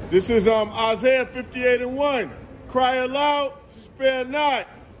 come. This is Isaiah 58:1. Cry aloud, spare not.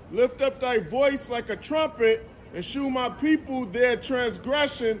 Lift up thy voice like a trumpet, and shew my people their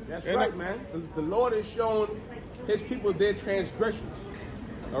transgression. That's right, man. The Lord has shown his people their transgressions.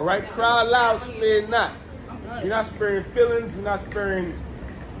 All right? Cry aloud, spare not. You're not sparing feelings. You're not sparing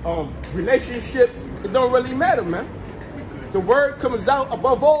relationships. It don't really matter, man. The word comes out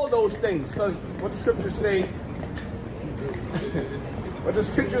above all those things. Because what the scriptures say,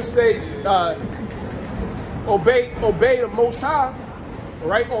 obey the Most High,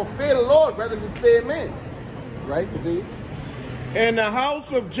 right? Or fear the Lord rather than fear men. Right? Continue. In the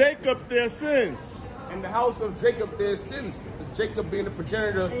house of Jacob their sins. In the house of Jacob their sins. Jacob being the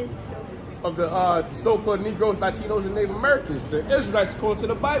progenitor of the so-called Negroes, Latinos, and Native Americans. The Israelites according to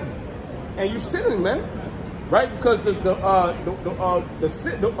the Bible. And you sinning, man. Right? Because the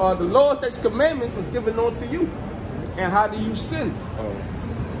law, statutes, commandments was given on to you. And how do you sin?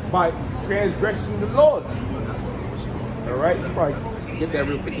 By transgressing the laws. All right? You probably get that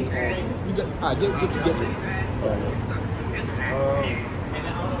real quick. You get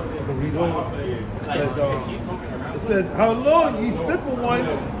It says, how long, ye simple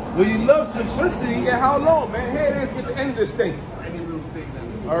ones, will you love simplicity? Yeah, how long, man? Here it is at the end of this thing.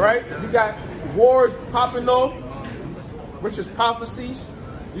 All right? You got wars popping off, which is prophecies.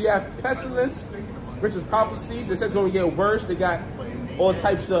 You have pestilence, which is prophecies. It says it's going to get worse. They got all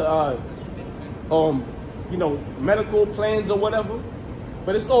types of, medical plans or whatever.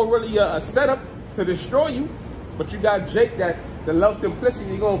 But it's all really a setup to destroy you. But you got Jake that loves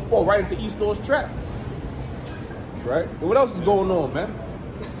simplicity. You're going to fall right into Esau's trap. Right? And what else is going on, man?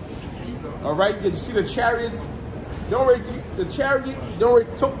 All right? You see the chariots. The chariot don't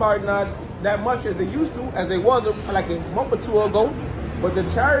really talk about it not that much as they used to, as they was like a month or two ago. But the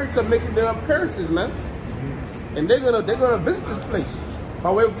chariots are making their appearances, man. And they're gonna visit this place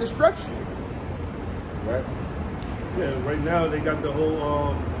by way of destruction. Right? Yeah, right now they got the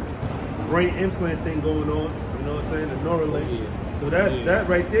whole brain implant thing going on. You know what I'm saying? The Neuralink. Yeah. So that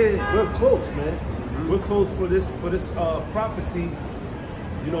right there. We're close, man. Mm-hmm. We're close for this prophecy,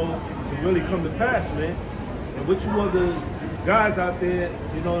 to really come to pass, man. And with you other guys out there,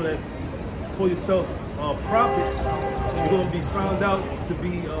 that call yourself prophets, you're gonna be found out to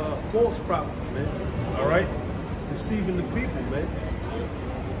be false prophets, man. All right, deceiving the people, man.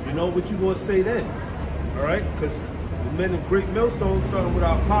 What you gonna say then? All right, because the men of great millstones, starting with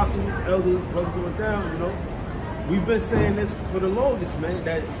our apostles, elders, brothers on down, we've been saying this for the longest, man.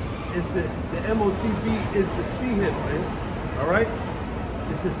 That it's the MOTB is the C-hip, man. All right.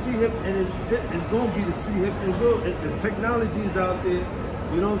 It's the C-hip, and it's going to be the C-hip, and the technology is out there.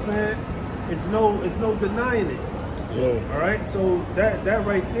 You know what I'm saying? It's no denying it. Yeah. All right. So that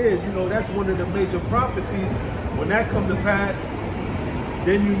right there, that's one of the major prophecies. When that come to pass,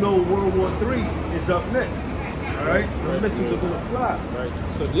 then World War III is up next. All right. The missiles are going to fly. Right.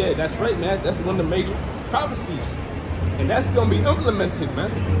 So yeah, that's right, man. That's one of the major prophecies, and that's going to be implemented,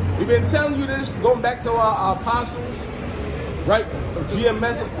 man. We've been telling you this, going back to our apostles. Right?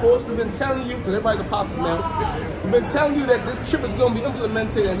 GMS, of course, we've been telling you, because everybody's apostle now, we've been telling you that this chip is going to be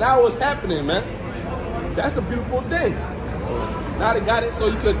implemented, and now it's happening, man. So that's a beautiful thing. Now they got it so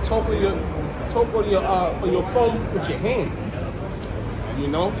you could talk on your phone with your hand.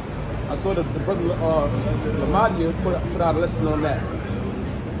 I saw the brother Lamadia put out a lesson on that.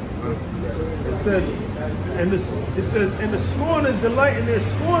 It says, and the scorners delight in their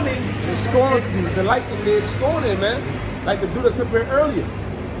scorning. The scorners delight in their scorning, man. Like the dude that said earlier.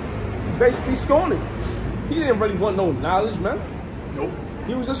 Basically scorning. He didn't really want no knowledge, man. Nope.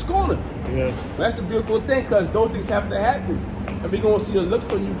 he was a scorner. Yeah. But that's a beautiful thing, because those things have to happen. And we're going to see the looks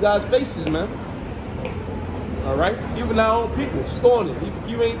on you guys' faces, man. All right? Even our own people, scorning. If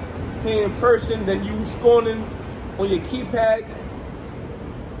you ain't here in person, then you scorning on your keypad.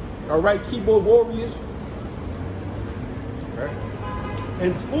 All right? Keyboard warriors. Right.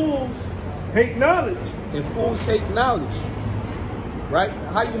 And fools hate knowledge. And fools hate knowledge. Right?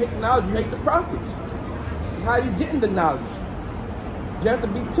 How you hate knowledge? You hate the prophets. How you getting the knowledge? You have to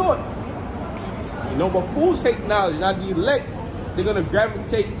be taught. You know, but fools hate knowledge. Now the elect, they're gonna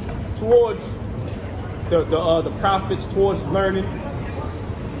gravitate towards the prophets, towards learning.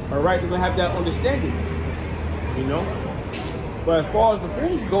 All right, they're gonna have that understanding. You know, but as far as the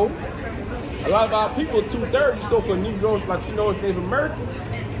fools go, a lot of our people, 2/3, so-called Negroes, Latinos, Native Americans,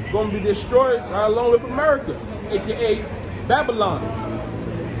 gonna be destroyed right along with America, aka Babylon.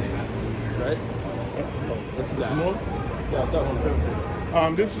 Right? Let's see that. More? Yeah, that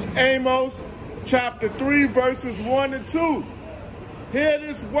one. This is Amos chapter 3, verses 1 and 2. Hear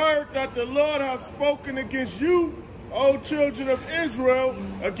this word that the Lord hath spoken against you, O children of Israel,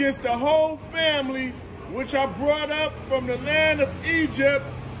 against the whole family which I brought up from the land of Egypt,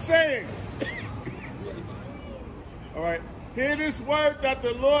 saying, all right, hear this word that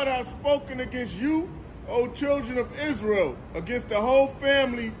the Lord hath spoken against you, O children of Israel, against the whole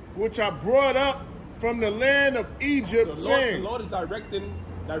family which I brought up from the land of Egypt, saying. The Lord is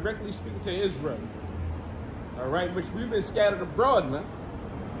directly speaking to Israel. All right, which we've been scattered abroad, man.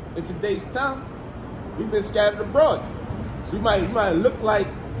 In today's time, we've been scattered abroad. So we might look like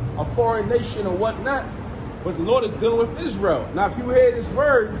a foreign nation or whatnot, but the Lord is dealing with Israel. Now, if you hear this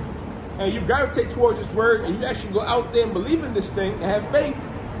word and you gravitate towards this word and you actually go out there and believe in this thing and have faith,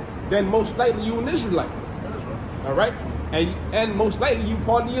 then most likely you an Israelite. All right, and most likely you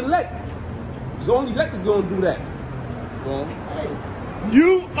part of the elect. Because only elect is going to do that.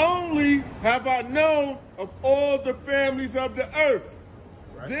 You only have I known of all the families of the earth.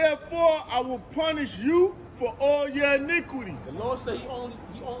 Right. Therefore, I will punish you for all your iniquities. The Lord said he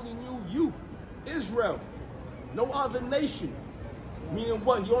only knew you, Israel, no other nation. Meaning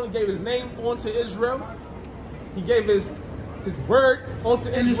what? He only gave his name onto Israel. He gave his word onto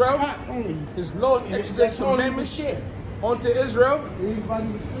Israel. His laws, statutes, commandments onto Israel.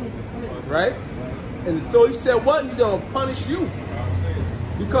 Right? And so he said what? He's going to punish you.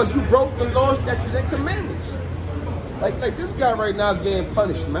 Because you broke the laws, statutes, and commandments. Like this guy right now is getting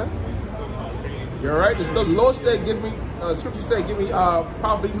punished, man. You all right? The Lord said, give me, scripture said, give me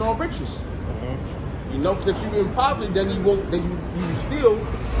poverty nor riches. You know, because if you're in poverty, then you steal,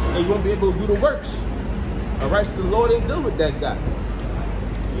 and you won't be able to do the works. All right? So the Lord ain't dealing with that guy.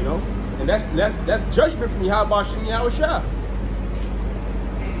 You know? And that's judgment from Yahweh Shem Yahushua.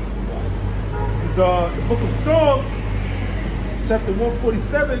 This is the book of Psalms, chapter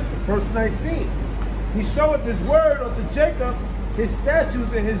 147, verse 19. He showeth his word unto Jacob, his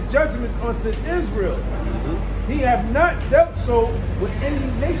statutes and his judgments unto Israel. He have not dealt so with any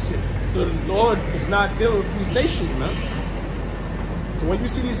nation. So the Lord is not dealing with these nations, man. So when you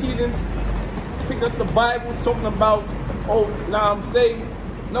see these heathens picking up the Bible, talking about, oh, now I'm saved,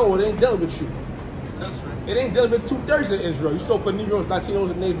 no, it ain't dealing with you. That's right. It ain't dealing with 2/3 of Israel. You so-called Negroes,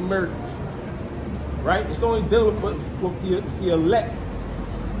 Latinos, and Native Americans. Right? It's only dealing with the elect.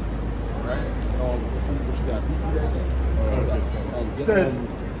 Right? It says,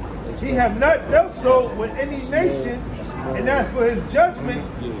 he have not dealt so with any nation, and as for his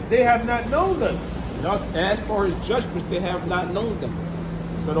judgments, they have not known them. As for his judgments, they have not known them.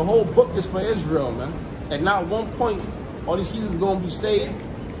 So the whole book is for Israel, man. And not one point all these heathens are going to be saved.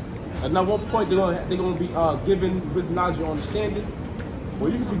 And not one point they're going to be given wisdom, knowledge, and understanding.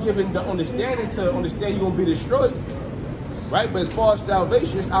 Well, you can be given the understanding to understand you're going to be destroyed. Right? But as far as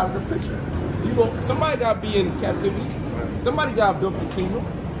salvation, it's out of the picture. Somebody got to be in captivity. Somebody got to build the kingdom.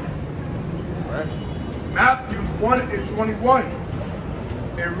 Right? Matthew 1 and 21.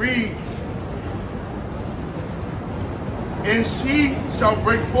 It reads, and she shall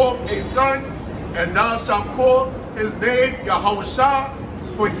bring forth a son, and thou shalt call his name Yahushua,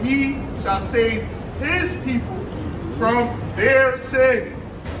 for he shall save his people from their sins.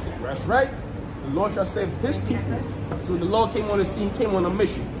 That's right. The Lord shall save his people. So when the Lord came on the scene, he came on a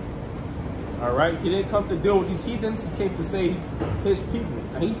mission. All right? He didn't come to deal with these heathens. He came to save his people.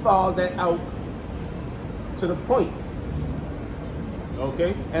 And he followed that out to the point.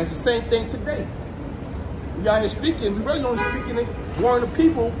 Okay? And it's the same thing today. We out here speaking. We really only speaking and warning the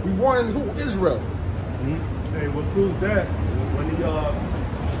people. We warning who? Israel. Hey, what proves that? When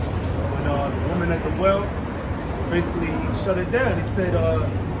the woman at the well, basically he shut it down. He said,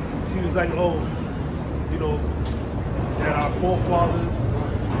 she was like, oh, you know, that our forefathers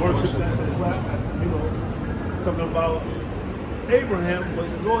worship that, you know, talking about Abraham, but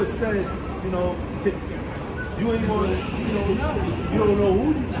the Lord said, you know, you ain't gonna, you know, you don't know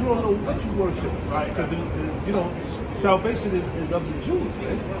who, you don't know what you worship, right? Because you know, salvation is of the Jews,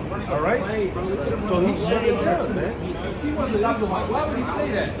 man. All right. So he's shutting down, man. If he wasn't Israelite, why would he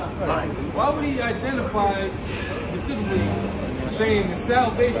say that? Right. Why would he identify specifically saying the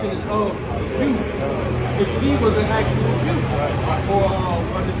salvation is of Jews if she was an actual Jew or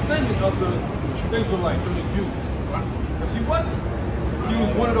a descendant of the Israelites or the Jews? But she wasn't. She was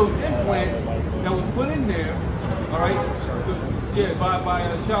one of those implants that was put in there, all right, by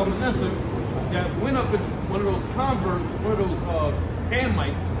Shalmaneser that went up in one of those converts, one of those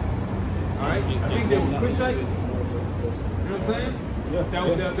Hamites, all right? I think they were Cushites, you know what I'm saying?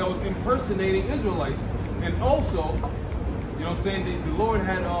 Yeah. That was impersonating Israelites. And also, you know what I'm saying, the Lord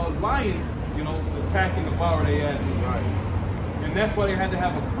had lions, you know, attack and devour their asses. Right. And that's why they had to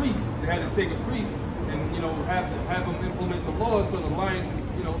have a priest. They had to take a priest and, you know, have them implement the laws so the lions,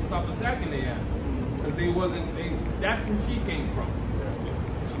 you know, stop attacking their asses. Because that's where she came from.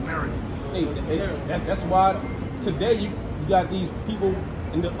 Samaritans. Hey, that's why today you got these people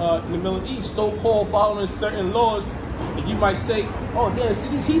in the Middle East so-called following certain laws, and you might say, oh damn, see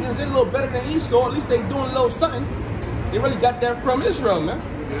these heathens, they're a little better than Esau, at least they doing a little something. They really got that from Israel, man.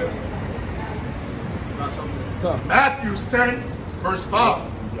 Yeah. Got something. Matthew 10, verse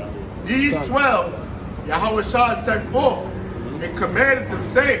 5. These 12 Yahweh Shah set forth and commanded them,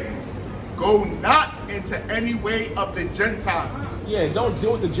 saying, go not into any way of the Gentiles. Yeah, don't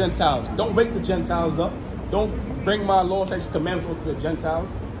deal with the Gentiles. Don't wake the Gentiles up. Don't bring my laws and commandments onto the Gentiles.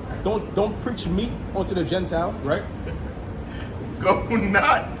 Don't preach meat onto the Gentiles, right? Go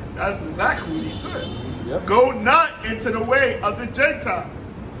not. That's exactly what he said. Yep. Go not into the way of the Gentiles.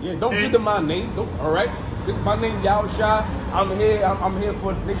 Yeah, don't give them my name. All right, this is my name, Yahushua. I'm here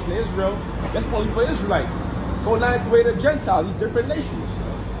for the nation of Israel. That's only for Israelites. Go not into the way of the Gentiles, these different nations,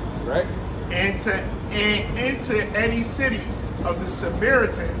 right? Into any city of the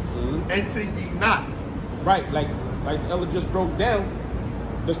Samaritans, enter ye not. Right, like Ella just broke down,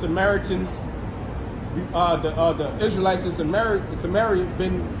 the Samaritans, the Israelites in Samaria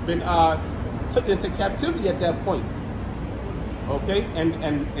been took into captivity at that point. Okay,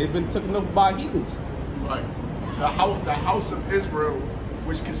 and it been taken over by heathens. Right, the house of Israel,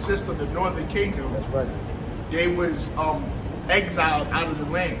 which consists of the northern kingdom. That's right. They was exiled out of the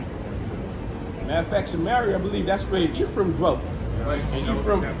land. Matter of fact, Samaria, I believe that's where Ephraim dwelt. Right. And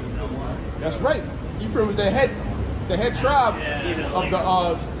Ephraim, that's right. Ephraim was the head tribe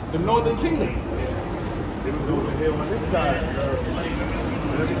of the northern kingdom. It was over here on this side.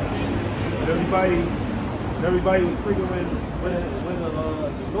 Everybody was figuring when the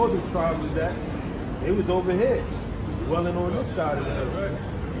northern tribe was at. It was over here, dwelling on this side of the earth.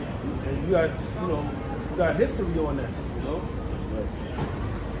 And you got history on that, you know.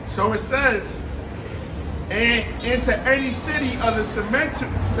 So it says, and into any city of the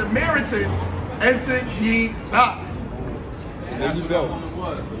Samaritans enter ye not. And that's what that woman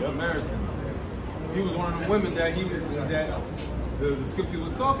was, a Samaritan. She was one of the women that the scripture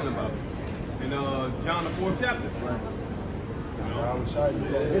was talking about in John the 4th chapter. Right. I was trying to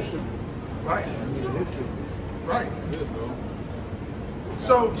get history. Right. History. Right.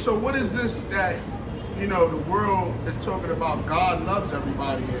 So what is this that, you know, the world is talking about? God loves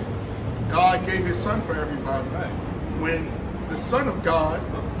everybody and God gave his son for everybody. Right. When the Son of God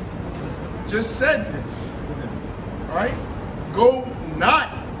just said this, right? Go not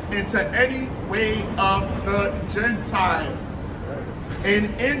into any way of the Gentiles and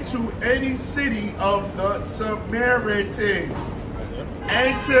into any city of the Samaritans.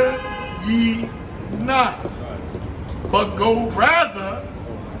 Enter ye not, but go rather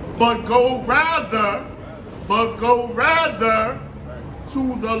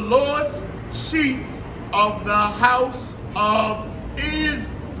to the lost sheep of the house of Israel.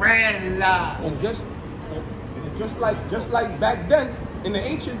 And just like back then, in the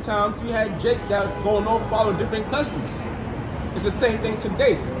ancient times, you had Jake that was going off following different customs. It's the same thing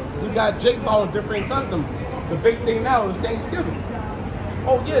today. You got Jake following different customs. The big thing now is Thanksgiving.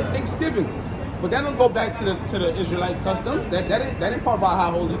 Oh yeah, Thanksgiving. But that don't go back to the Israelite customs. That ain't part of our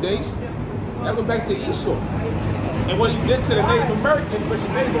high holy days. That goes back to Esau. And what he did to the Native Americans, which the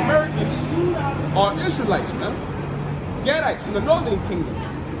Native Americans are Israelites, man. Gadites from the northern kingdom.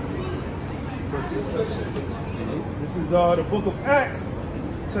 This is the book of Acts,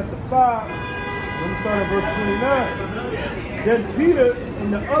 chapter 5. Let me start at verse 29. Then Peter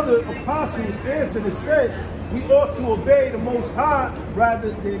and the other apostles answered and said, we ought to obey the Most High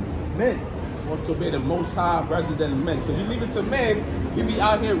rather than men. ought to obey the Most High rather than men. Because you leave it to men, you be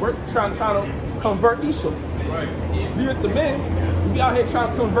out here trying to convert Esau. Right. Leave it to men, you be out here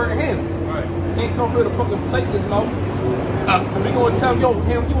trying to convert him. Right. He ain't come here to fucking plate in his mouth. And we gonna tell him, yo,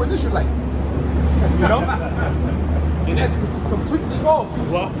 him, you an Israelite. You know? And that's completely off.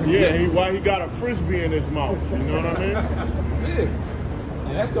 Well, yeah, why he got a frisbee in his mouth? You know what I mean? Yeah.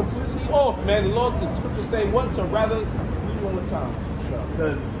 And that's completely off, man. The Lord, the scripture say what to rather read one more time. It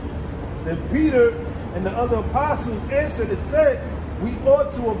says, then Peter and the other apostles answered and said, we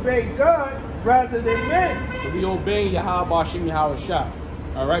ought to obey God rather than men. So we obeying Yahweh Bashim Yahweh Shah.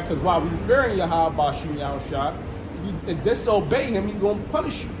 Alright, because while we fearing Yahweh Bashim Yahweh Shah, if you disobey him, he's gonna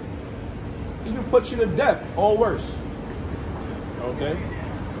punish you. Even put you to death or worse. Okay?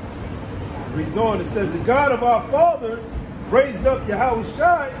 Reads on, it says, the God of our fathers raised up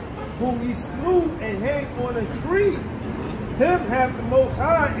Yahushua, whom he slew and hanged on a tree. Him hath the Most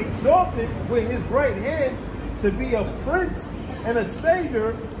High exalted with his right hand to be a prince and a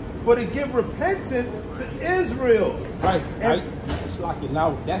savior, for to give repentance to Israel. Right. And It's like it.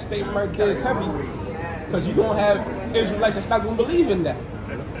 Now, that statement right there is heavy. Because you're going to have Israelites that's not going to believe in that.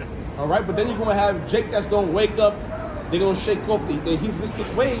 All right? But then you're going to have Jake that's going to wake up. They're going to shake off their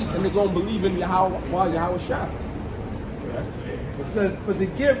heathenistic ways, and they're going to believe in Yahweh Shah. it says, for to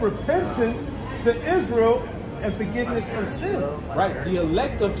give repentance to Israel and forgiveness of sins. Right? The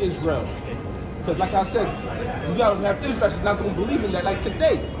elect of Israel. Because like I said, you got to have Israelites that's not going to believe in that. Like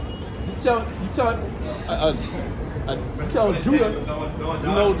today, you tell Judah, you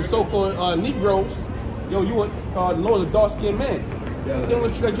know, the so-called Negroes, yo, you want Lord, a dark-skinned man. They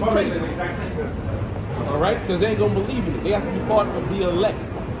want you like you crazy. All right? Because they ain't going to believe in it. They have to be part of the elect.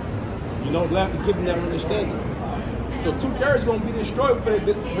 You know, they have to give them that understanding. So 2/3 is going to be destroyed for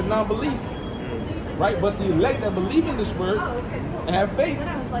non-belief. Right? But the elect that believe in this word and have faith,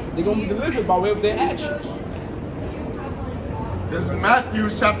 they're going to be delivered by way of their actions. This is Matthew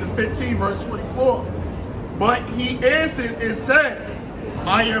chapter 15, verse 24. But he answered and said,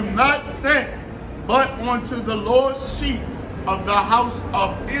 I am not sent, but unto the lost sheep of the house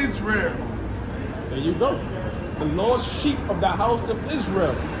of Israel. There you go. The lost sheep of the house of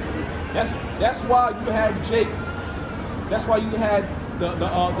Israel. That's why you had Jake. That's why you had the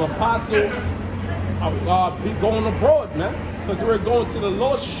apostles going abroad, man. Because they were going to the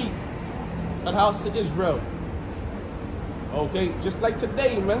lost sheep of the house of Israel. Okay, just like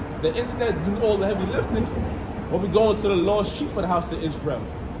today, man. The internet do all the heavy lifting. But we going to the lost sheep of the house of Israel.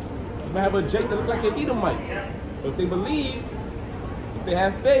 You might have a Jake that look like an Edomite. But if they believe, if they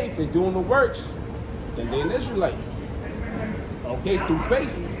have faith, they're doing the works, then they're an Israelite. Okay, through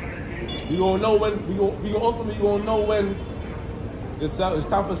faith. We gonna know when ultimately know when it's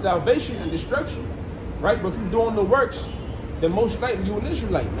time for salvation and destruction. Right? But if you're doing the works, then most likely you're an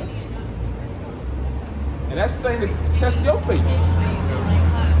Israelite, man. And that's saying to test your faith.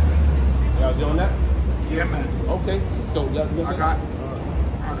 Y'all doing that? Yeah, man. Okay. So I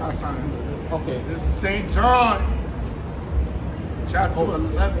got something. Okay. This is St. John, chapter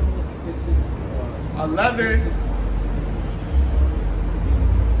 11. 11.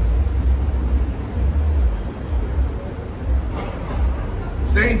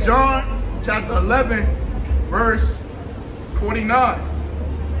 St. John, chapter 11, verse 49.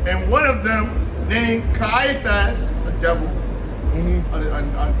 And one of them, named Caiaphas, a devil,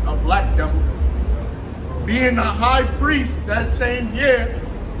 a black devil, being a high priest that same year,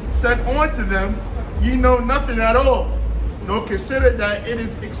 said unto them, ye know nothing at all, nor consider that it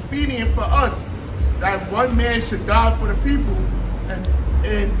is expedient for us that one man should die for the people,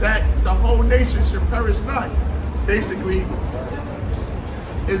 and that the whole nation should perish not. Basically,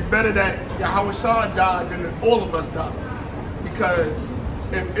 it's better that Yahushua died than that all of us die. Because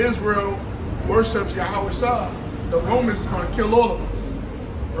if Israel worships Yahushua, the Romans are going to kill all of us.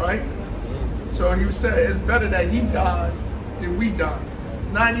 Right? So he said it's better that he dies than we die.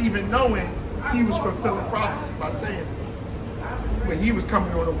 Not even knowing he was fulfilling prophecy by saying this. When he was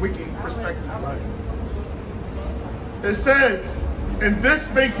coming on a wicked perspective. It says, and this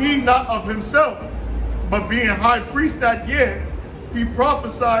spake he not of himself, but being high priest that year, he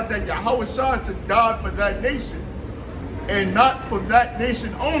prophesied that Yahushua should die for that nation. And not for that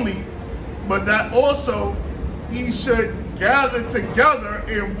nation only, but that also he should gather together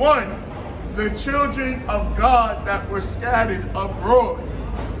in one the children of God that were scattered abroad.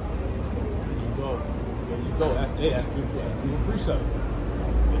 There you go. That's beautiful. That's beautiful precept.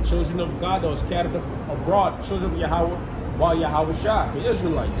 The children of God that were scattered abroad, children of Yahweh, while Yahweh Shah, the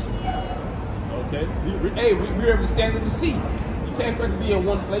Israelites. Okay? We were stand in the sea. You can't expect to be in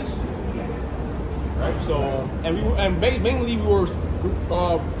one place. Right? So, mainly we were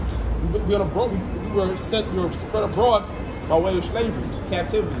We were spread abroad by way of slavery,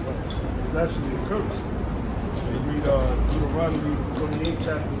 captivity. It's actually a curse. You read Deuteronomy, the 28th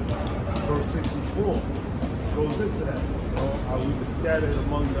chapter, verse 64. It goes into that. You know, how we were scattered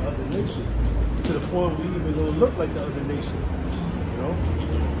among the other nations to the point we even don't look like the other nations. You know,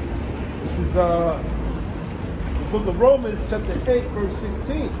 this is the book of Romans, chapter 8, verse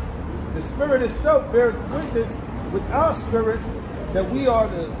 16. The Spirit itself bears witness with our spirit that we are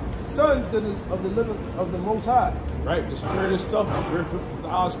the sons of the Most High. Right? The Spirit itself bears witness with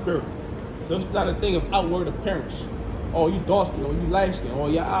our spirit. So it's not a thing of outward appearance. Oh, you dark skin, or you light skin, or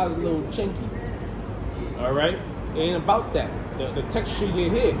your eyes a little chinky. All right? It ain't about that. The texture you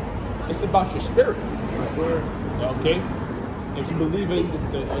hear, it's about your spirit. Okay? If you believe in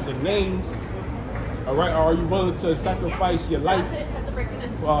the names, all right, are you willing to sacrifice your life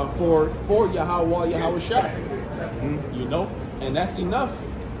for Yahweh Shai? You know? And that's enough.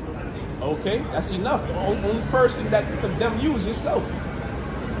 Okay? That's enough. The only person that can condemn you is yourself.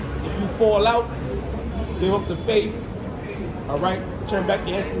 If you fall out, give up the faith, all right, turn back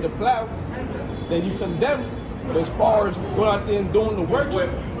your hand from the plow, then you condemned. But as far as going out there and doing the works,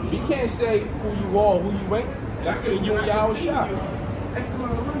 you can't say who you are, who you ain't. That's between you and Yahweh Shai. It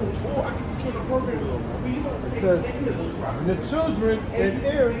says, and the children and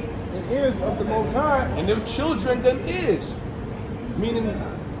heirs of the Most High. And if children, then is. Meaning,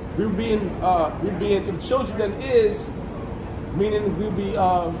 we're being, if children, then is, meaning we'll be,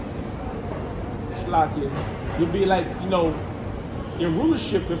 you'll be like, you know, in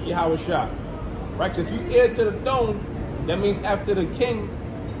rulership with Yahweh Shai. Right? So if you heir to the throne, that means after the king,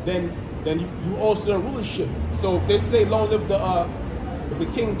 then you also in rulership. So if they say long live if the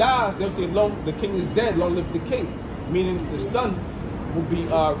king dies, they'll say the king is dead, long live the king. Meaning the son will be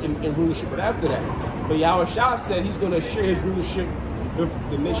in rulership after that. But Yahweh Shai said he's going to share his rulership with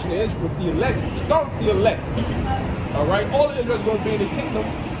the nation of Israel, with the elect. Start with the elect. All right? All of Israel is going to be in the kingdom,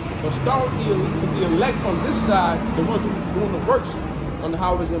 but start with the elect on this side, the ones who are doing the works on the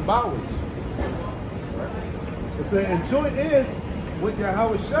highways and byways. It said, and joint is with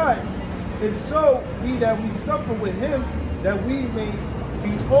Yahweh Shai, if so be that we suffer with him, that we may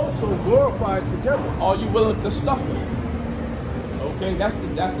be also glorified together. Are you willing to suffer? Okay, that's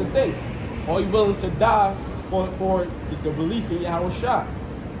the thing. Are you willing to die for the belief in Yahweh Shai?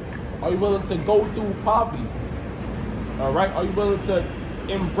 Are you willing to go through poverty? All right. Are you willing to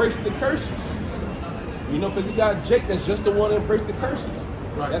embrace the curses? You know, because you got Jake that's just the one to embrace the curses.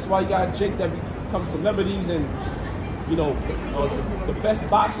 Right. That's why you got Jake that becomes celebrities and, you know, the best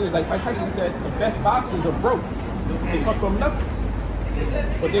boxers, like Mike Tyson said, the best boxers are broke. They come from nothing.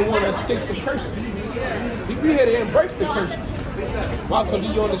 But they want to escape the curses. We here to embrace the curses. Why? Because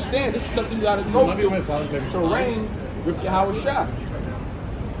you understand this is something you got to go through to reign with Yahweh Shai.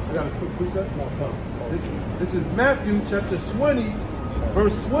 I got a quick precept. This is Matthew chapter 20,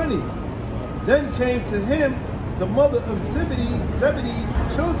 verse 20. Then came to him the mother of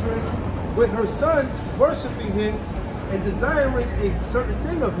Zebedee's children with her sons, worshiping him and desiring a certain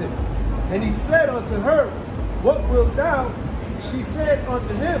thing of him. And he said unto her, what wilt thou? She said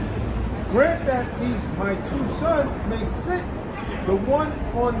unto him, grant that these my two sons may sit, the one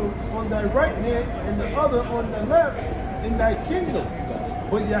on thy right hand and the other on the left, in thy kingdom.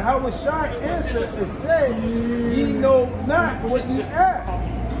 But Yahweh Shai answered and said, ye know not what ye ask.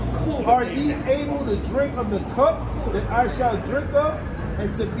 Are ye able to drink of the cup that I shall drink of,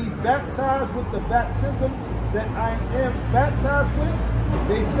 and to be baptized with the baptism that I am baptized with?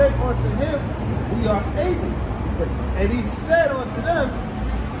 They said unto him, we are able. And he said unto them,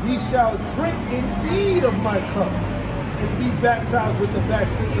 ye shall drink indeed of my cup, and be baptized with the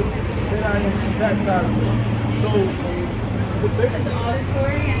baptism that I am baptized with. So basically,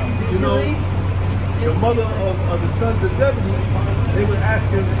 you know, the mother of the sons of Zebedee, they would ask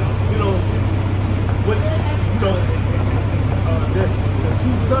him, you know, which, you know, the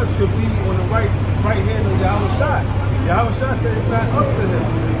two sons could be on the right hand of Yahweh Shai. Yahweh Shai said it's not up to him.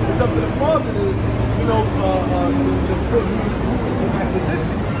 It's up to the Father to, you know, to put him in that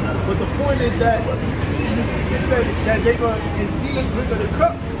position. But the point is that he said that they're going to indeed drink of the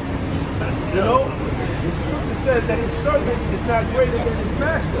cup. You know, the scripture says that his servant is not greater than his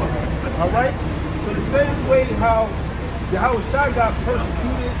master. All right? So the same way how Yahweh Shai got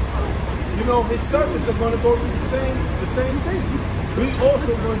persecuted, you know, his servants are going to go through the same thing. We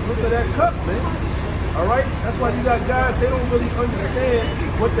also going to drink of that cup, man. All right? That's why you got guys, they don't really understand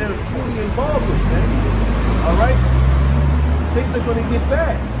what they're truly involved with, man. All right? Things are going to get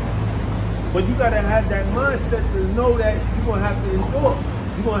bad. But you got to have that mindset to know that you're going to have to endure.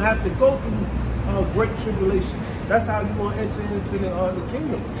 You're going to have to go through great tribulation. That's how you gonna enter into the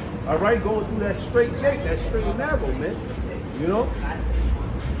kingdom. All right, going through that straight gate, that straight and narrow, man. You know. That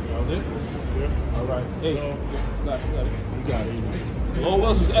was it. Yeah. All right. Hey, you got it. The Lord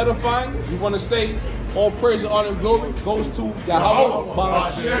else is edifying. We want to say all praise, honor, and glory goes to Yahweh.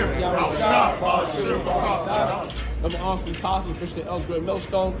 Ba'ashem, Ba'ashem, Ba'ashem, Ba'ashem. Number honestly, constantly, Christian Ellsbury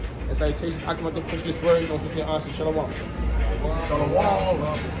Millstone, and salutations. I come out to push this word. Don't say honestly, shalom.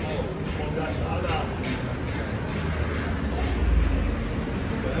 Shalom.